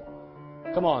your home.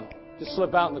 Come on. Just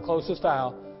slip out in the closest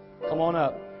aisle. Come on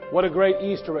up. What a great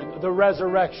Easter, the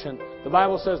resurrection. The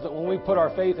Bible says that when we put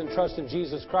our faith and trust in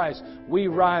Jesus Christ, we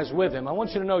rise with Him. I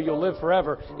want you to know you'll live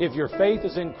forever if your faith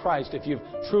is in Christ, if you've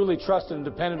truly trusted and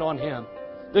depended on Him.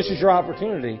 This is your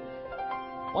opportunity.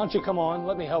 Why don't you come on?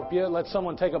 Let me help you. Let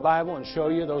someone take a Bible and show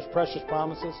you those precious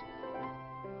promises.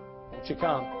 Why don't you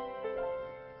come?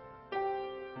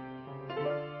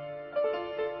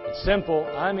 It's simple.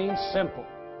 I mean simple.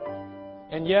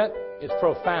 And yet, it's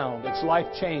profound. It's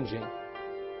life-changing.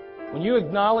 When you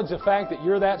acknowledge the fact that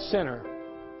you're that sinner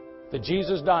that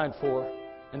Jesus died for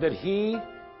and that He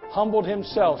humbled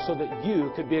Himself so that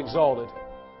you could be exalted.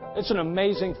 It's an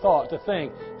amazing thought to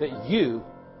think that you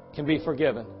can be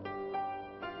forgiven,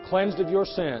 cleansed of your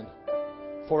sin,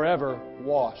 forever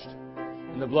washed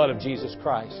in the blood of Jesus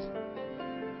Christ.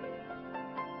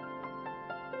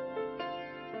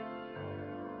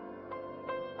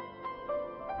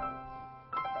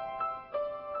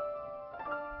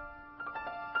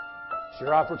 It's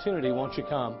your opportunity, won't you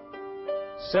come?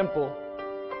 Simple.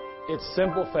 It's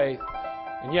simple faith,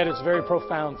 and yet it's very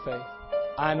profound faith.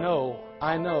 I know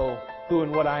who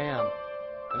and what I am.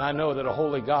 And I know that a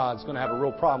holy God's going to have a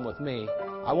real problem with me.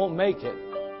 I won't make it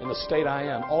in the state I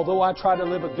am. Although I try to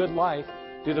live a good life,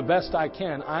 do the best I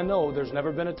can, I know there's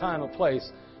never been a time or place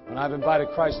when I've invited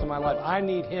Christ in my life. I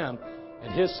need Him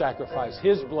and His sacrifice,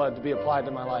 His blood to be applied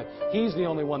to my life. He's the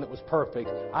only one that was perfect.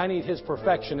 I need His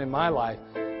perfection in my life.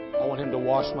 I want Him to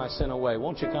wash my sin away.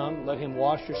 Won't you come? Let Him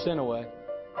wash your sin away.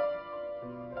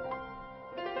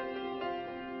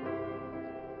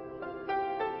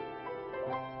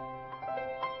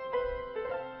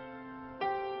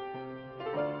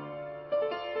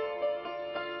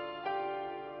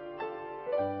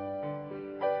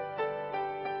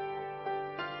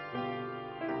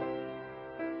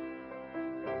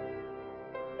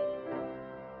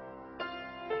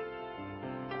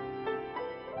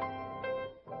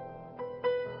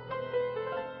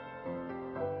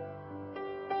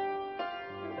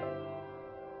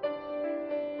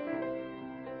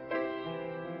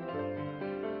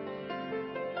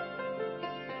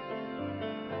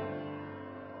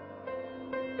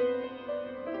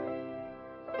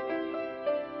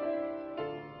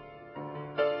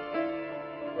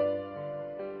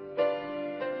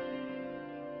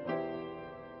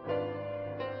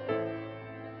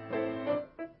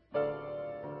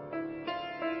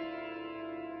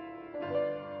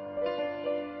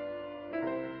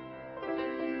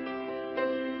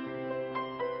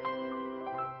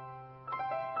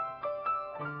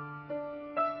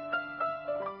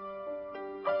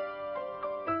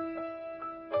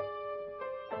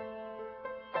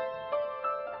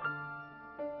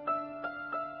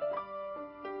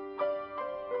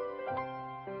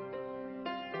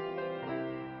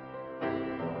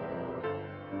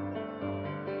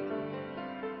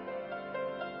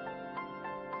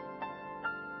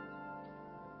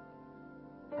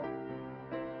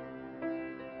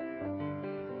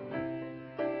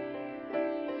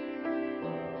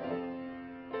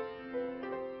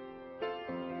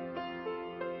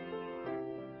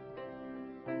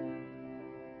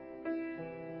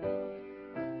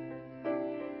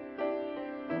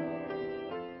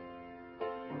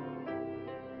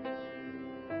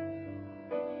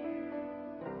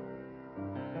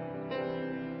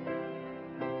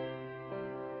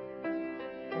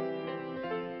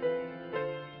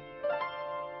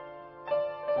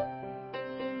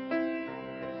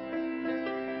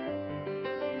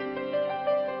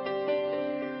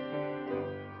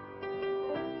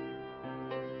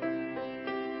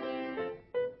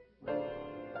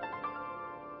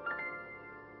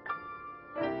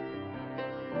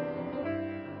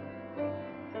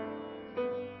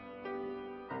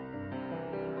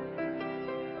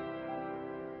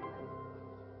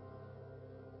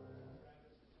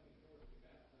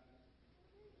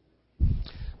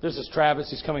 This is Travis.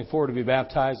 He's coming forward to be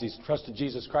baptized. He's trusted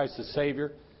Jesus Christ as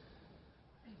Savior.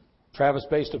 Travis,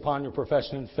 based upon your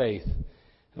profession and faith in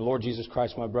the Lord Jesus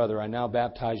Christ, my brother, I now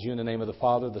baptize you in the name of the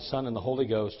Father, the Son, and the Holy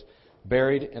Ghost,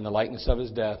 buried in the likeness of His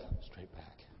death. Straight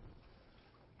back.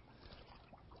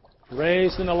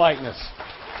 Raised in the likeness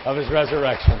of His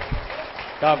resurrection.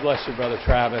 God bless you, Brother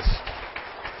Travis.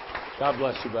 God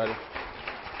bless you, buddy.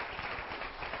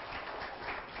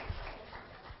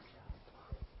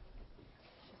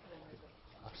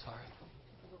 I'm sorry.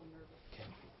 Okay.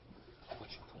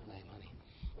 What's your full name, honey?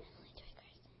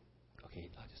 Okay,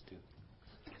 I'll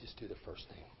just do the first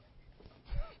name.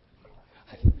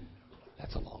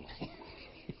 That's a long name.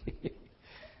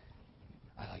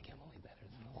 I like Emily better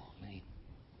than a long name.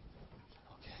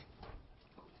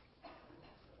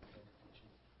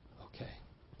 Okay.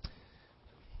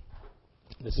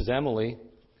 This is Emily.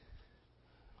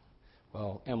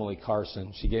 Well, Emily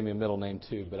Carson. She gave me a middle name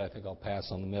too, but I think I'll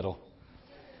pass on the middle.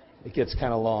 It gets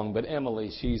kind of long. But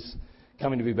Emily, she's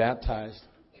coming to be baptized.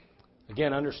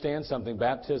 Again, understand something.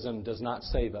 Baptism does not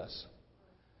save us.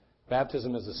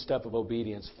 Baptism is a step of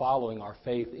obedience, following our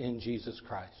faith in Jesus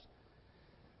Christ.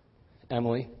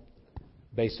 Emily,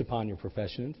 based upon your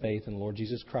profession and faith in the Lord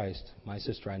Jesus Christ, my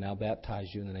sister, I now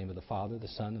baptize you in the name of the Father, the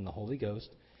Son, and the Holy Ghost,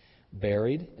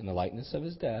 buried in the likeness of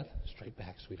His death. Straight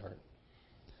back, sweetheart.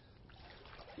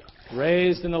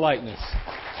 Raised in the likeness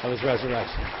of His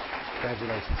resurrection.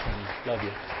 Congratulations, honey. Love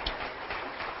you.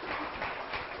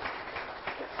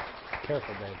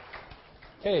 Careful, babe.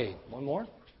 Okay, one more.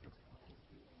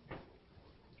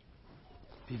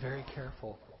 Be very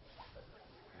careful.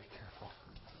 Very careful.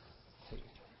 Okay.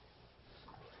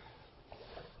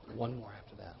 One more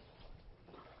after that.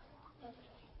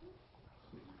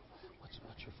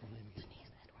 What's your full name again?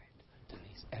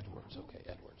 Denise Edwards. Okay,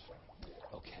 Edwards.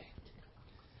 Okay.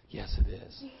 Yes, it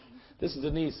is. This is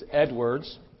Denise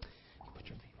Edwards. Put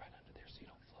your feet right under there so you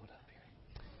don't float up here.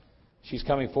 She's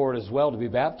coming forward as well to be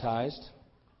baptized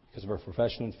because of her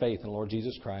profession and faith in the Lord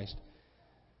Jesus Christ.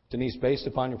 Denise, based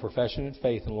upon your profession and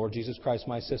faith in the Lord Jesus Christ,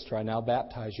 my sister, I now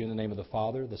baptize you in the name of the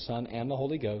Father, the Son, and the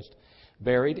Holy Ghost,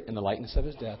 buried in the likeness of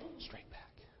His death. Straight back.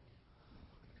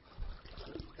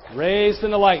 Raised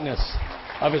in the likeness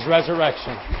of His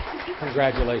resurrection.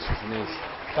 Congratulations, Denise.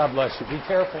 God bless you. Be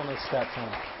careful in those steps,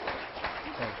 honey.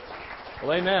 Okay.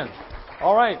 Well, amen.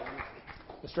 All right.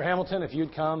 Mr. Hamilton, if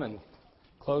you'd come and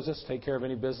close us, take care of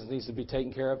any business that needs to be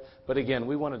taken care of. But again,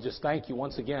 we want to just thank you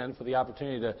once again for the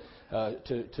opportunity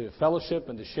to fellowship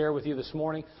and to share with you this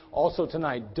morning. Also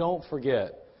tonight, don't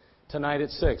forget, tonight at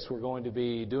 6, we're going to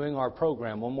be doing our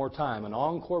program one more time, an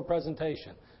encore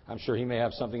presentation. I'm sure he may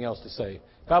have something else to say.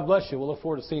 God bless you. We'll look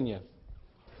forward to seeing you.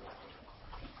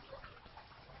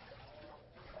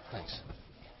 Thanks.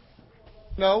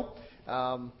 No.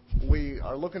 We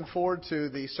are looking forward to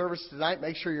the service tonight.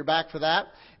 Make sure you're back for that.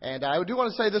 And I do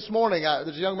want to say this morning,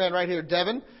 there's a young man right here,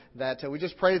 Devin, that we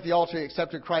just prayed at the altar. He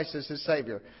accepted Christ as his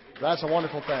Savior. That's a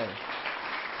wonderful thing.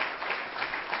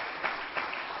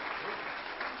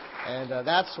 And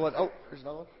that's what... Oh, here's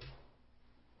another one.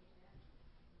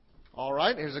 All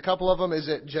right, here's a couple of them. Is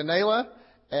it Janela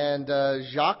and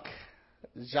Jacques?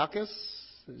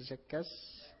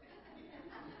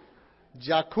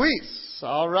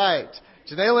 All right.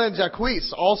 Janela and Jacques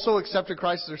also accepted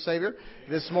Christ as their Savior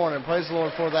this morning. Praise the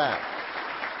Lord for that.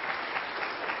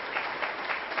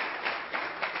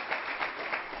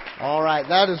 All right.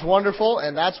 That is wonderful,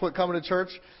 and that's what coming to church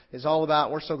is all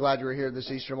about. We're so glad you're here this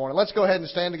Easter morning. Let's go ahead and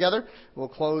stand together. We'll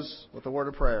close with a word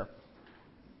of prayer.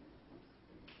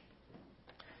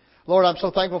 Lord, I'm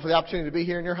so thankful for the opportunity to be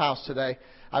here in your house today.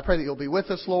 I pray that you'll be with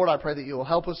us, Lord. I pray that you will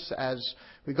help us as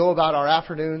we go about our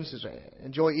afternoons, as we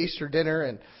enjoy Easter dinner,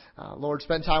 and Lord,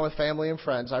 spend time with family and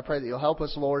friends. I pray that you'll help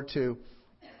us, Lord, to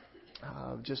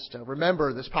just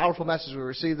remember this powerful message we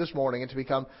received this morning and to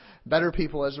become better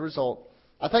people as a result.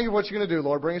 I thank you for what you're going to do,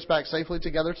 Lord. Bring us back safely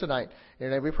together tonight. In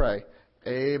your name we pray.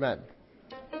 Amen.